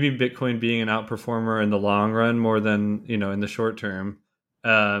maybe Bitcoin being an outperformer in the long run more than in the short term,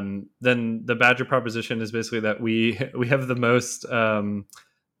 then the Badger proposition is basically that we have the most,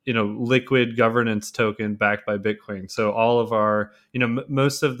 liquid governance token backed by Bitcoin. So all of our,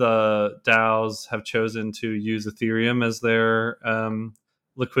 most of the DAOs have chosen to use Ethereum as their,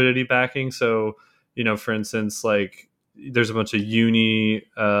 liquidity backing. So, for instance, like there's a bunch of Uni,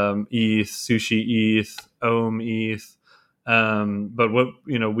 ETH, Sushi ETH, Ohm ETH. But what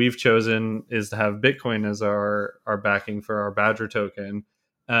we've chosen is to have Bitcoin as our backing for our Badger token,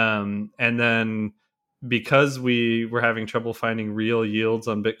 and then because we were having trouble finding real yields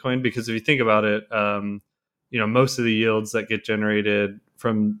on Bitcoin, because if you think about it, most of the yields that get generated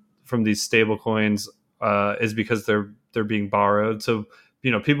from these stable coins, is because they're being borrowed. So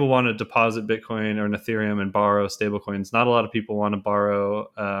people want to deposit Bitcoin or an Ethereum and borrow stable coins. Not a lot of people want to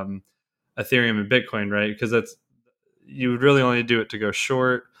borrow, Ethereum and Bitcoin, right? Because that's, you would really only do it to go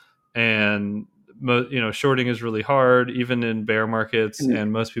short, and shorting is really hard even in bear markets, Mhm.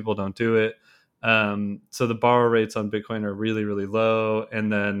 and most people don't do it. So the borrow rates on Bitcoin are really really low,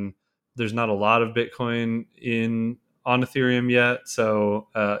 and then there's not a lot of Bitcoin in on Ethereum yet. So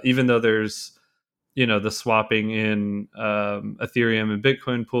even though there's the swapping in Ethereum and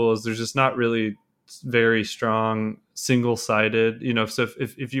Bitcoin pools, there's just not really very strong single sided. So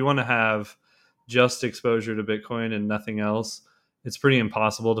if you want to have just exposure to Bitcoin and nothing else, it's pretty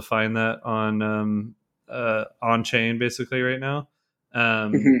impossible to find that on chain basically right now.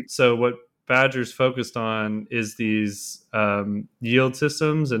 Hmm. So what Badger's focused on is these yield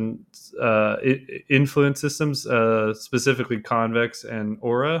systems and influence systems, specifically Convex and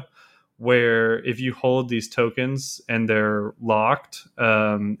Aura, where if you hold these tokens and they're locked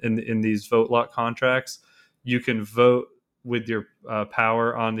in these vote lock contracts, you can vote with your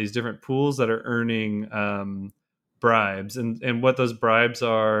power on these different pools that are earning bribes, and what those bribes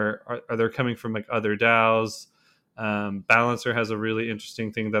are they're coming from like other DAOs. Balancer has a really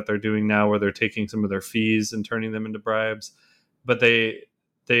interesting thing that they're doing now where they're taking some of their fees and turning them into bribes, but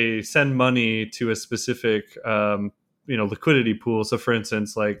they send money to a specific liquidity pool. So for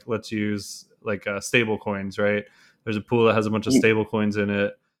instance, like let's use like stable coins, right? There's a pool that has a bunch of stable coins in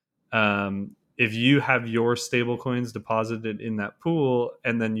it. If you have your stable coins deposited in that pool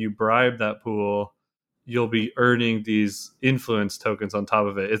and then you bribe that pool, you'll be earning these influence tokens on top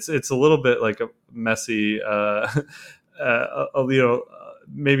of it. It's a little bit like a messy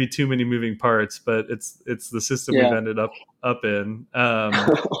maybe too many moving parts, but it's the system we've Yeah. ended up in.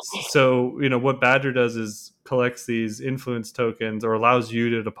 So what Badger does is collects these influence tokens or allows you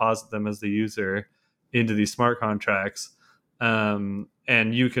to deposit them as the user into these smart contracts.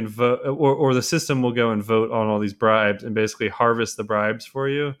 And you can vote, or the system will go and vote on all these bribes and basically harvest the bribes for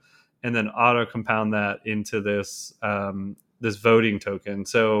you, and then auto compound that into this voting token.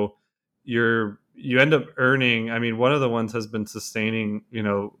 So you end up earning. I mean, one of the ones has been sustaining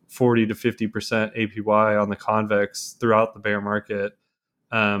 40 to 50% APY on the Convex throughout the bear market.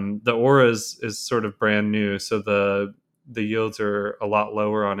 The Aura is sort of brand new, so the yields are a lot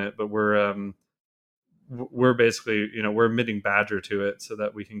lower on it, but we're basically we're emitting Badger to it so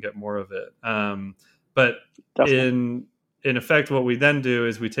that we can get more of it. But Definitely. in effect, what we then do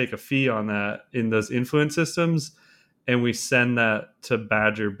is we take a fee on that in those influence systems, and we send that to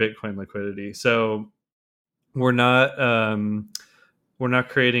Badger Bitcoin liquidity. So we're not um, we're not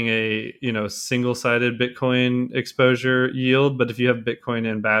creating a single sided Bitcoin exposure yield, but if you have Bitcoin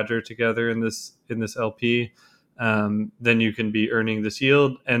and Badger together in this LP, then you can be earning this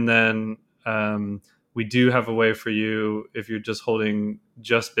yield, and then we do have a way for you if you're just holding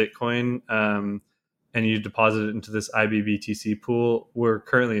just Bitcoin. And you deposit it into this IBBTC pool. We're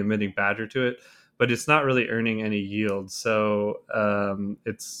currently emitting Badger to it, but it's not really earning any yield. So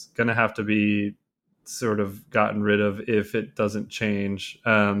it's going to have to be sort of gotten rid of if it doesn't change.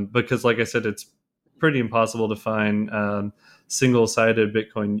 Because, like I said, it's pretty impossible to find single-sided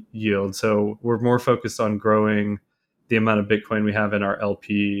Bitcoin yield. So we're more focused on growing the amount of Bitcoin we have in our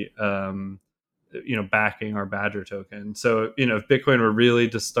LP. Backing our Badger token. So if Bitcoin were really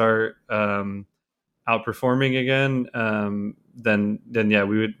to start outperforming again, then yeah,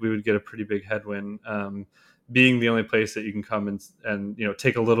 we would get a pretty big headwind. Being the only place that you can come and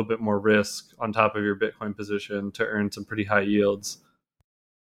take a little bit more risk on top of your Bitcoin position to earn some pretty high yields.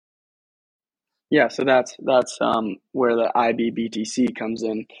 Yeah, so that's where the IBBTC comes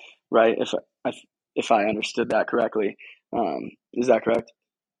in, right? If I understood that correctly, is that correct?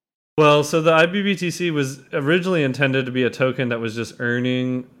 Well, so the IBBTC was originally intended to be a token that was just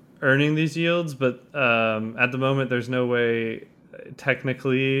earning these yields, but at the moment there's no way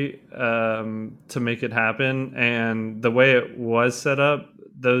technically to make it happen. And the way it was set up,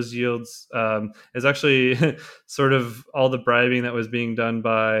 those yields is actually sort of all the bribing that was being done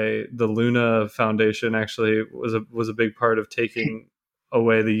by the Luna Foundation. Actually, was a big part of taking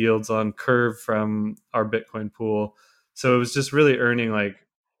away the yields on Curve from our Bitcoin pool. So it was just really earning like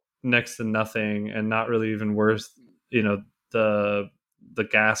next to nothing and not really even worth you know the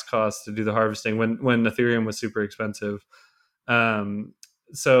gas costs to do the harvesting when Ethereum was super expensive. um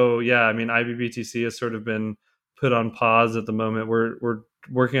so yeah, I mean, IBBTC has sort of been put on pause at the moment. We're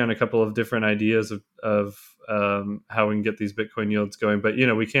working on a couple of different ideas of how we can get these Bitcoin yields going, but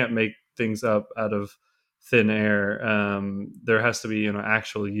we can't make things up out of thin air. There has to be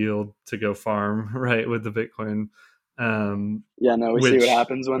actual yield to go farm right with the Bitcoin, Yeah, no, we see what which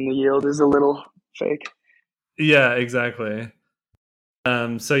happens when the yield is a little fake. yeah, exactly.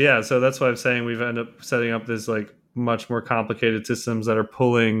 So yeah, so that's why I'm saying we've ended up setting up this like much more complicated systems that are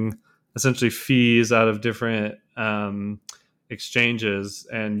pulling essentially fees out of different exchanges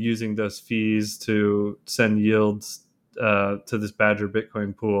and using those fees to send yields to this Badger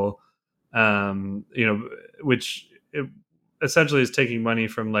Bitcoin pool. Which essentially is taking money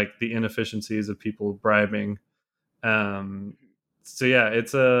from like the inefficiencies of people bribing. So yeah,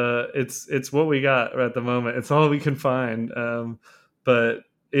 it's what we got at the moment. It's all we can find. But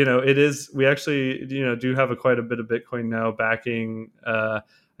it is. We actually do have quite a bit of Bitcoin now backing. I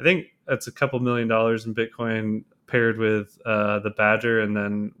think that's a couple $1 million in Bitcoin paired with the Badger, and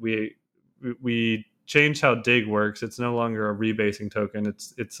then we changed how Dig works. It's no longer a rebasing token.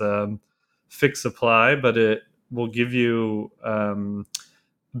 It's fixed supply, but it will give you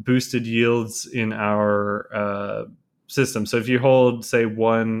boosted yields in our system. So if you hold, say,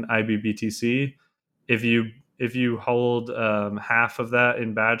 one IBBTC, if you if you hold half of that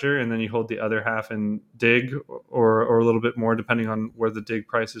in Badger and then you hold the other half in Dig, or a little bit more depending on where the Dig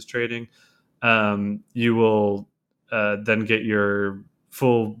price is trading, you will then get your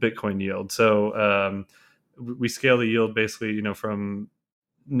full Bitcoin yield. So we scale the yield basically, from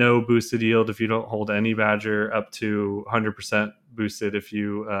no boosted yield if you don't hold any Badger up to 100% boosted if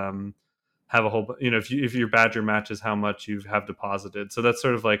you have a whole, if your Badger matches how much you have deposited. So that's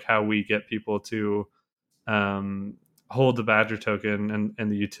sort of like how we get people to um, hold the Badger token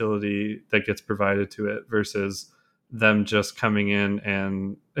and the utility that gets provided to it versus them just coming in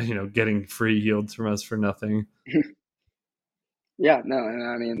and getting free yields from us for nothing. Yeah, no, and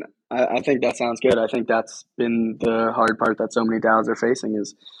I mean, I think that sounds good. I think that's been the hard part that so many DAOs are facing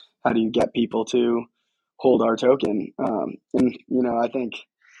is how do you get people to hold our token? And I think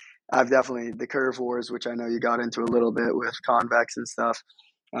I've definitely the curve wars, which I know you got into a little bit with convex and stuff.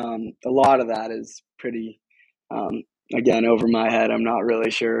 A lot of that is pretty, um, again, over my head. I'm not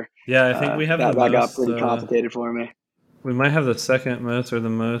really sure. Yeah, I think we have the That got most. pretty complicated for me. We might have the second most or the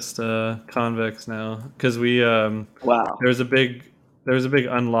most convex now because we Wow. there's a big there's a big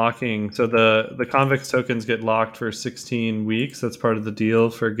unlocking. So the convex tokens get locked for 16 weeks. That's part of the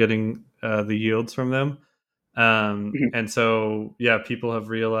deal for getting the yields from them. And so yeah, people have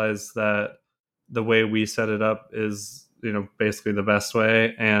realized that the way we set it up is basically the best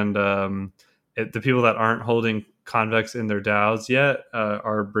way, and the people that aren't holding convex in their DAOs yet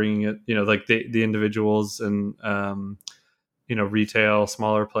are bringing it. Like the individuals and retail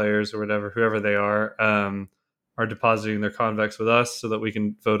smaller players or whatever, whoever they are depositing their convex with us so that we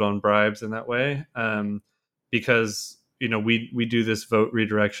can vote on bribes in that way. Because we do this vote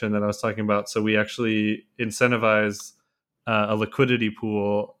redirection that I was talking about, so we actually incentivize a liquidity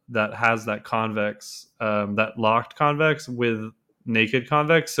pool that has that convex, that locked convex with naked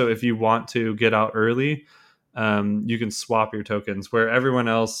convex. So if you want to get out early, you can swap your tokens. Where everyone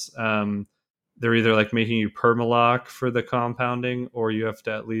else, they're either like making you permalock for the compounding, or you have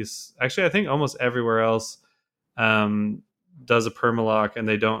to at least. Actually, I think almost everywhere else um, does a permalock, and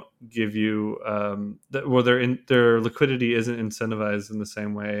they don't give you. Well, their liquidity isn't incentivized in the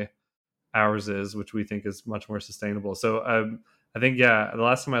same way ours is, which we think is much more sustainable. So I think, yeah, the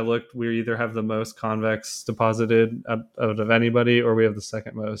last time I looked, we either have the most convex deposited out of anybody, or we have the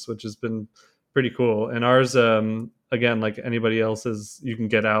second most, which has been pretty cool. And ours, again, like anybody else's, you can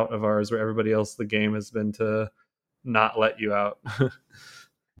get out of ours, where everybody else, the game has been to not let you out.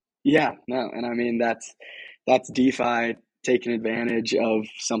 Yeah, no, and I mean that's DeFi taking advantage of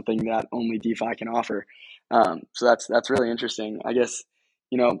something that only DeFi can offer. So that's really interesting. I guess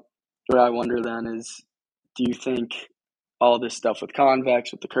what I wonder then is, do you think all this stuff with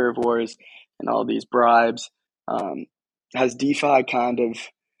convex, with the curve wars, and all these bribes, um, has DeFi kind of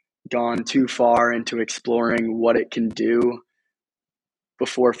gone too far into exploring what it can do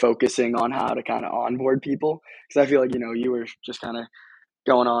before focusing on how to kind of onboard people? Because I feel like you were just kind of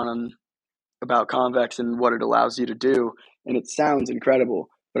going on about convex and what it allows you to do, and it sounds incredible.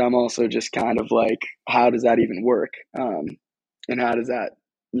 But I'm also just kind of like, how does that even work? And how does that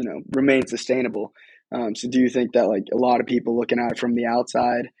remain sustainable? So do you think that like a lot of people looking at it from the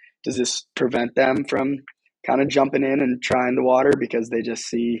outside, does this prevent them from kind of jumping in and trying the water because they just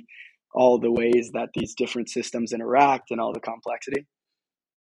see all the ways that these different systems interact and all the complexity?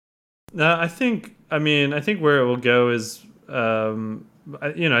 No, I think where it will go is,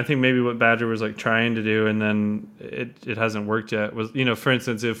 I think maybe what Badger was like trying to do, and then it hasn't worked yet. Was, for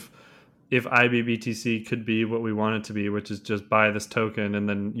instance, if IBBTC could be what we want it to be, which is just buy this token and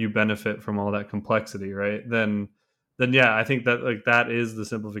then you benefit from all that complexity, right? Then yeah, I think that like that is the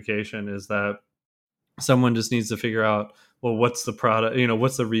simplification, is that someone just needs to figure out, well, what's the product,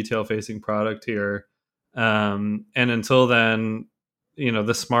 what's the retail facing product here. And until then,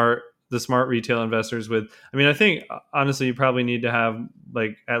 the smart retail investors with, I think honestly you probably need to have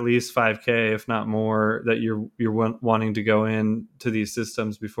like at least 5K, if not more, that you're wanting to go in to these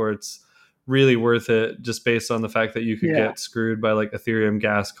systems before it's really worth it, just based on the fact that you could Yeah. get screwed by like Ethereum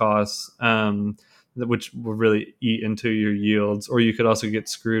gas costs, which will really eat into your yields, or you could also get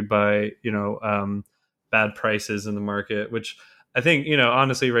screwed by bad prices in the market, which I think,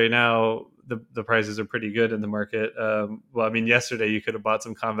 honestly, right now the prices are pretty good in the market. Well, I mean, yesterday you could have bought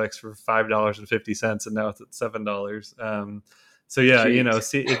some convex for $5.50, and now it's at $7. So yeah, Jeez.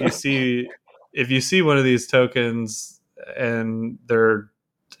 see if you see one of these tokens and they're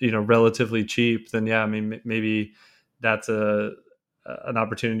relatively cheap, then yeah, I mean maybe that's a an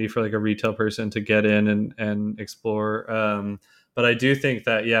opportunity for like a retail person to get in and explore. But I do think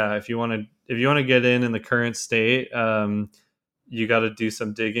that yeah, if you want to get in the current state, you got to do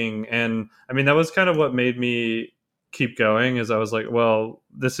some digging. And I mean that was kind of what made me keep going. Is I was like, well,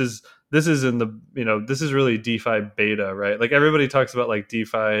 this is in the this is really DeFi beta, right? Like everybody talks about like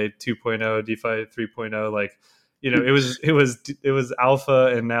DeFi 2.0, DeFi 3.0, like it was alpha,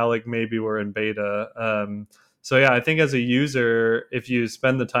 and now like maybe we're in beta. So yeah, I think as a user, if you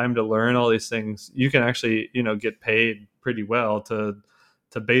spend the time to learn all these things, you can actually get paid pretty well to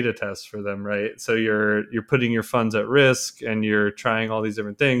beta test for them, right? So you're putting your funds at risk and you're trying all these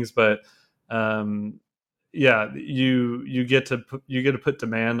different things, but um, yeah, you get to put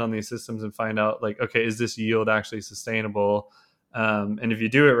demand on these systems and find out like, okay, is this yield actually sustainable? And if you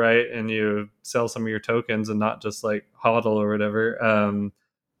do it right and you sell some of your tokens and not just like hodl or whatever,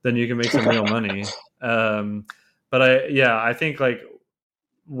 then you can make some real money. But I think like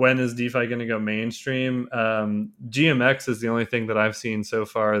when is DeFi going to go mainstream? GMX is the only thing that I've seen so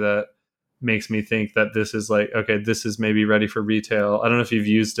far that makes me think that this is like, okay, this is maybe ready for retail. I don't know if you've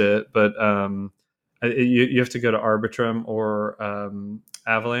used it, but you have to go to Arbitrum or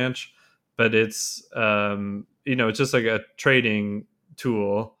Avalanche, but it's just like a trading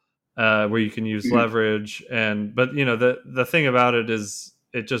tool where you can use Mhm. leverage. And but the thing about it is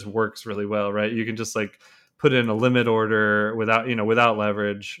it just works really well, right? You can just like put in a limit order without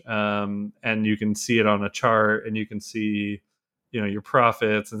leverage, and you can see it on a chart, and you can see your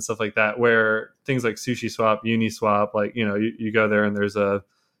profits and stuff like that. Where things like Sushi Swap, Uniswap, like you go there and there's a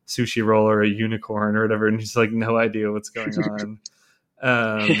sushi roll or a unicorn or whatever, and just like no idea what's going on.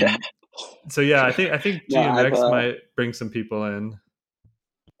 Yeah. Um, so yeah, I think No, I've GMX might bring some people in.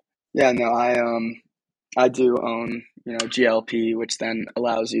 yeah, no, I do own, GLP, which then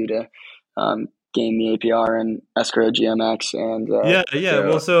allows you to gain the APR and escrow GMX and Yeah, yeah.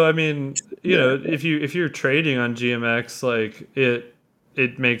 Well, the so I mean, the if you're trading on GMX, like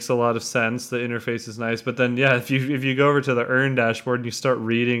it makes a lot of sense. The interface is nice, but then yeah, if you go over to the Earn dashboard and you start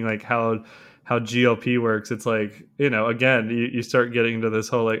reading like how GLP works, it's like again you start getting into this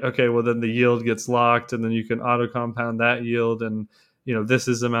whole like, okay, well then the yield gets locked, and then you can auto compound that yield, and this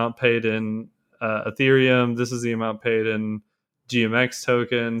is the amount paid in Ethereum, this is the amount paid in GMX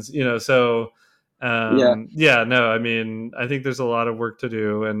tokens, so yeah. yeah, no, I mean, I think there's a lot of work to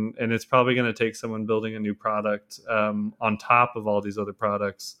do, and it's probably going to take someone building a new product on top of all these other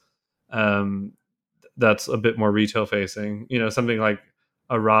products, um, that's a bit more retail facing, something like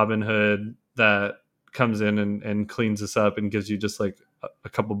a Robinhood that comes in and cleans this up and gives you just like a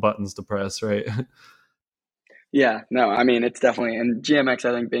couple buttons to press, right? Yeah, no, I mean it's definitely, and GMX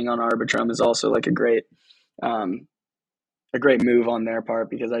I think being on Arbitrum is also like um a great move on their part,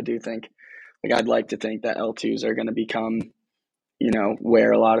 because I do think, like, I'd like to think that L2s are going to become,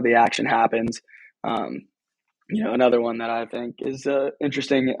 where a lot of the action happens. Um, another one that I think is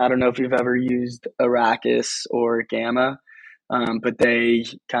interesting. I don't know if you've ever used Arrakis or Gamma, but they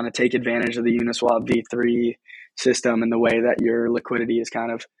kind of take advantage of the Uniswap V3 system and the way that your liquidity is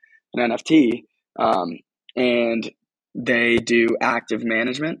kind of an NFT. And they do active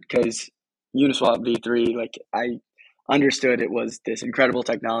management, because Uniswap V3, like, I understood it was this incredible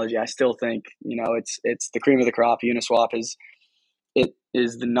technology. I still think, it's the cream of the crop. Uniswap is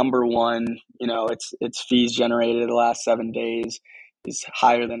the number one. Its fees generated the last 7 days is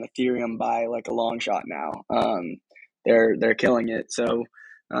higher than Ethereum by like a long shot now. They're killing it. So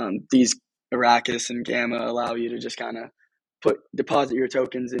these Arrakis and Gamma allow you to just kind of deposit your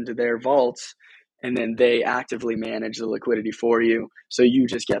tokens into their vaults, and then they actively manage the liquidity for you. So you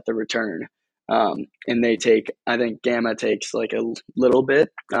just get the return. And I think Gamma takes like a little bit,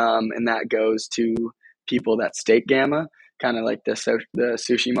 and that goes to people that stake Gamma, kind of like the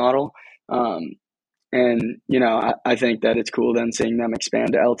sushi model. Um, and I think that it's cool then seeing them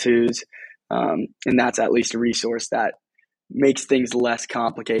expand to L2s, and that's at least a resource that makes things less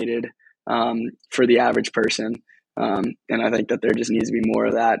complicated for the average person. And I think that there just needs to be more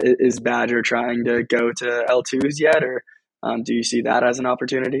of that. Is Badger trying to go to L2s yet, or do you see that as an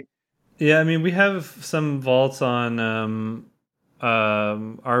opportunity? Yeah, I mean, we have some vaults on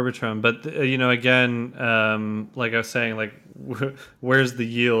Arbitrum, but again, like I was saying, like where's the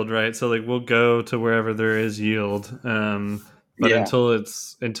yield, right? So like we'll go to wherever there is yield. but Yeah.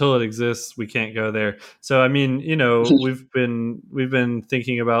 until it exists, we can't go there. So I mean, we've been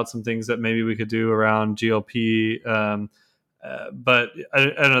thinking about some things that maybe we could do around GLP. But I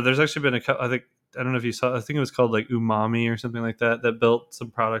don't know. There's actually been a couple. I don't know if you saw. I think it was called like Umami or something like that. That built some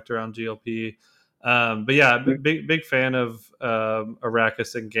product around GLP. But yeah, big fan of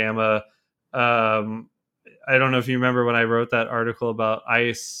Arrakis and Gamma. Um, I don't know if you remember when I wrote that article about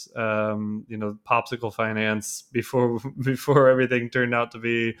ICE, popsicle finance before before everything turned out to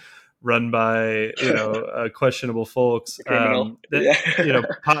be run by questionable folks. Criminal. That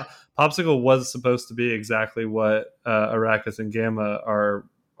Yeah. popsicle was supposed to be exactly what Arrakis and Gamma are,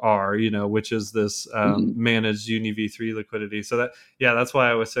 which is this Mhm. managed Uni v3 liquidity. So that's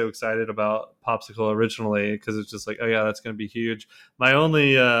why I was so excited about popsicle originally, because it's just like, oh yeah, that's going to be huge. My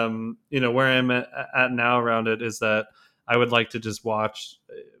only where I'm at now around it is that I would like to just watch,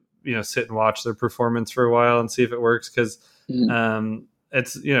 sit and watch their performance for a while and see if it works, because Mhm.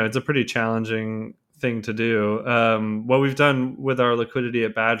 it's a pretty challenging thing to do. What we've done with our liquidity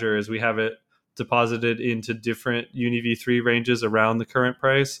at Badger is we have it deposited into different Uni v3 ranges around the current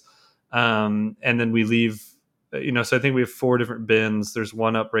price, and then we leave. So I think we have 4 different bins. There's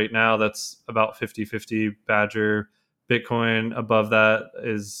one up right now that's about 50-50 Badger Bitcoin. Above that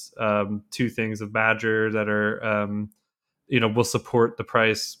is 2 things of Badger that are will support the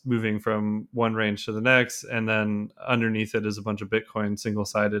price moving from one range to the next, and then underneath it is a bunch of Bitcoin single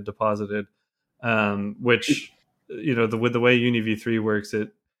sided deposited, which with the way Uni v3 works,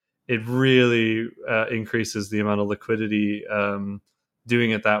 it really increases the amount of liquidity,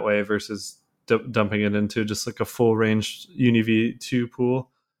 doing it that way versus dumping it into just like a full range Uni v2 pool.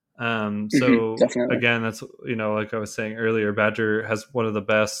 Mhm. So Definitely. again, that's like I was saying earlier, Badger has one of the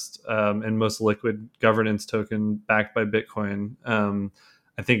best and most liquid governance token backed by Bitcoin.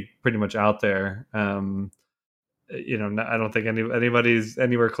 I think pretty much out there. I don't think anybody's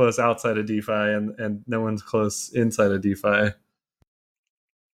anywhere close outside of DeFi, and no one's close inside of DeFi.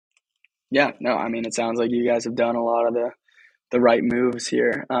 Yeah. No, I mean, it sounds like you guys have done a lot of the right moves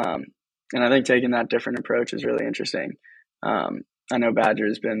here. And I think taking that different approach is really interesting. Um, I know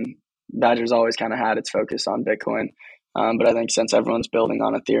Badger's always kind of had its focus on Bitcoin, but I think since everyone's building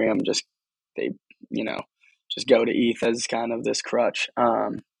on Ethereum, they you know just go to ETH as kind of this crutch.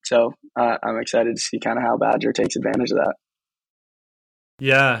 So I'm excited to see kind of how Badger takes advantage of that.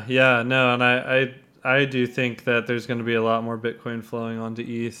 Yeah, no, and I do think that there's going to be a lot more Bitcoin flowing onto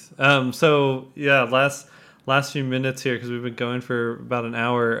ETH. So yeah, last few minutes here, because we've been going for about an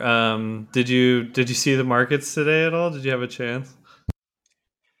hour. Did you see the markets today at all? Did you have a chance?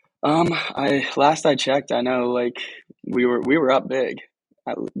 I last I checked, I know like we were up big,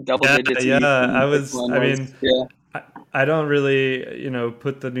 double Yeah, digits yeah. ETH, and I was. Bitcoin I was mean, yeah. I don't really,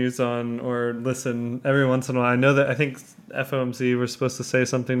 put the news on or listen every once in a while. I know that I think FOMC was supposed to say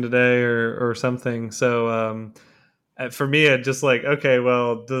something today or something. So for me, it just like, okay,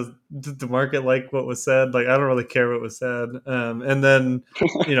 well, did the market like what was said? Like, I don't really care what was said. And then,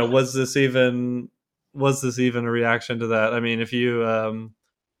 was this even a reaction to that? I mean, if you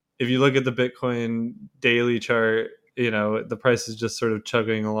look at the Bitcoin daily chart, the price is just sort of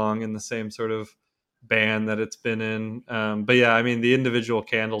chugging along in the same sort of band that it's been in. But yeah, I mean, the individual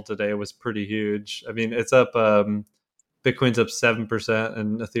candle today was pretty huge. I mean, it's up. Bitcoin's up 7%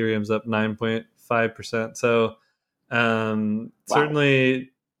 and Ethereum's up 9.5%. So Wow.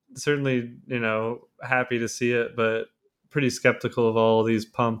 certainly, happy to see it, but pretty skeptical of all these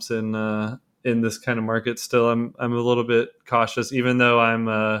pumps in this kind of market. Still, I'm a little bit cautious, even though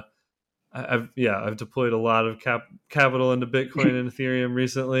I've deployed a lot of capital into Bitcoin and Ethereum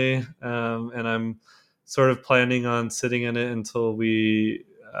recently, and I'm sort of planning on sitting in it until we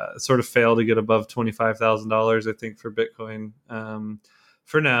sort of fail to get above $25,000. I think for Bitcoin,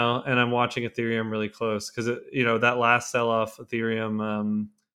 for now, and I'm watching Ethereum really close, because that last sell off, Ethereum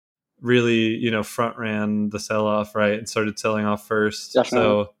really front ran the sell off, right, and started selling off first.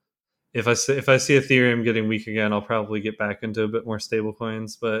 Definitely. So if I see Ethereum getting weak again, I'll probably get back into a bit more stable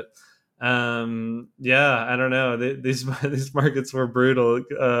coins. But yeah, I don't know. These these markets were brutal.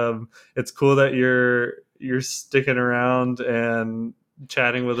 It's cool that you're sticking around and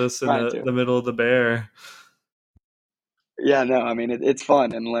chatting with us in Trying the to. middle of the bear. Yeah, no, I mean it's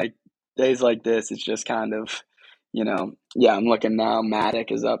fun, and like days like this, it's just kind of, yeah. I'm looking now.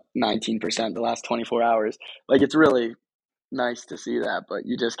 Matic is up 19% the last 24 hours. Like it's really nice to see that, but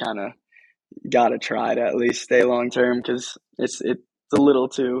you just kind of got to try to at least stay long term because it's a little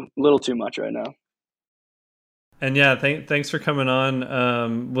too much right now. And yeah, thanks for coming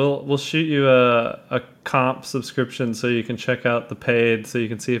on. We'll shoot you a comp subscription so you can check out the paid, so you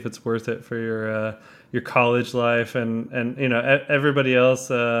can see if it's worth it for your college life, and everybody else.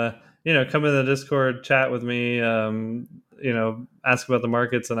 Come in the Discord, chat with me. Ask about the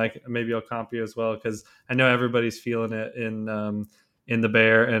markets, and maybe I'll comp you as well, because I know everybody's feeling it in the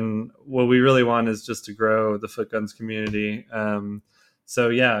bear, and what we really want is just to grow the foot guns community. So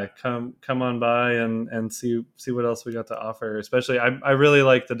yeah, come on by and see what else we got to offer. Especially, I really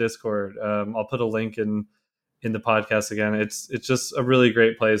like the Discord. I'll put a link in the podcast again. It's just a really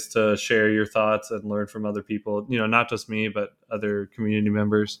great place to share your thoughts and learn from other people. Not just me, but other community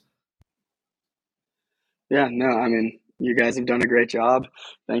members. Yeah, no, I mean, you guys have done a great job.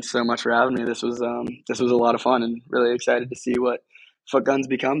 Thanks so much for having me. This was a lot of fun, and really excited to see what Foot Guns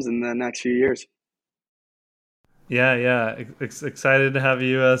becomes in the next few years. Yeah, yeah. Excited to have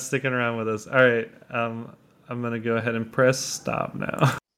you sticking around with us. All right, I'm gonna go ahead and press stop now.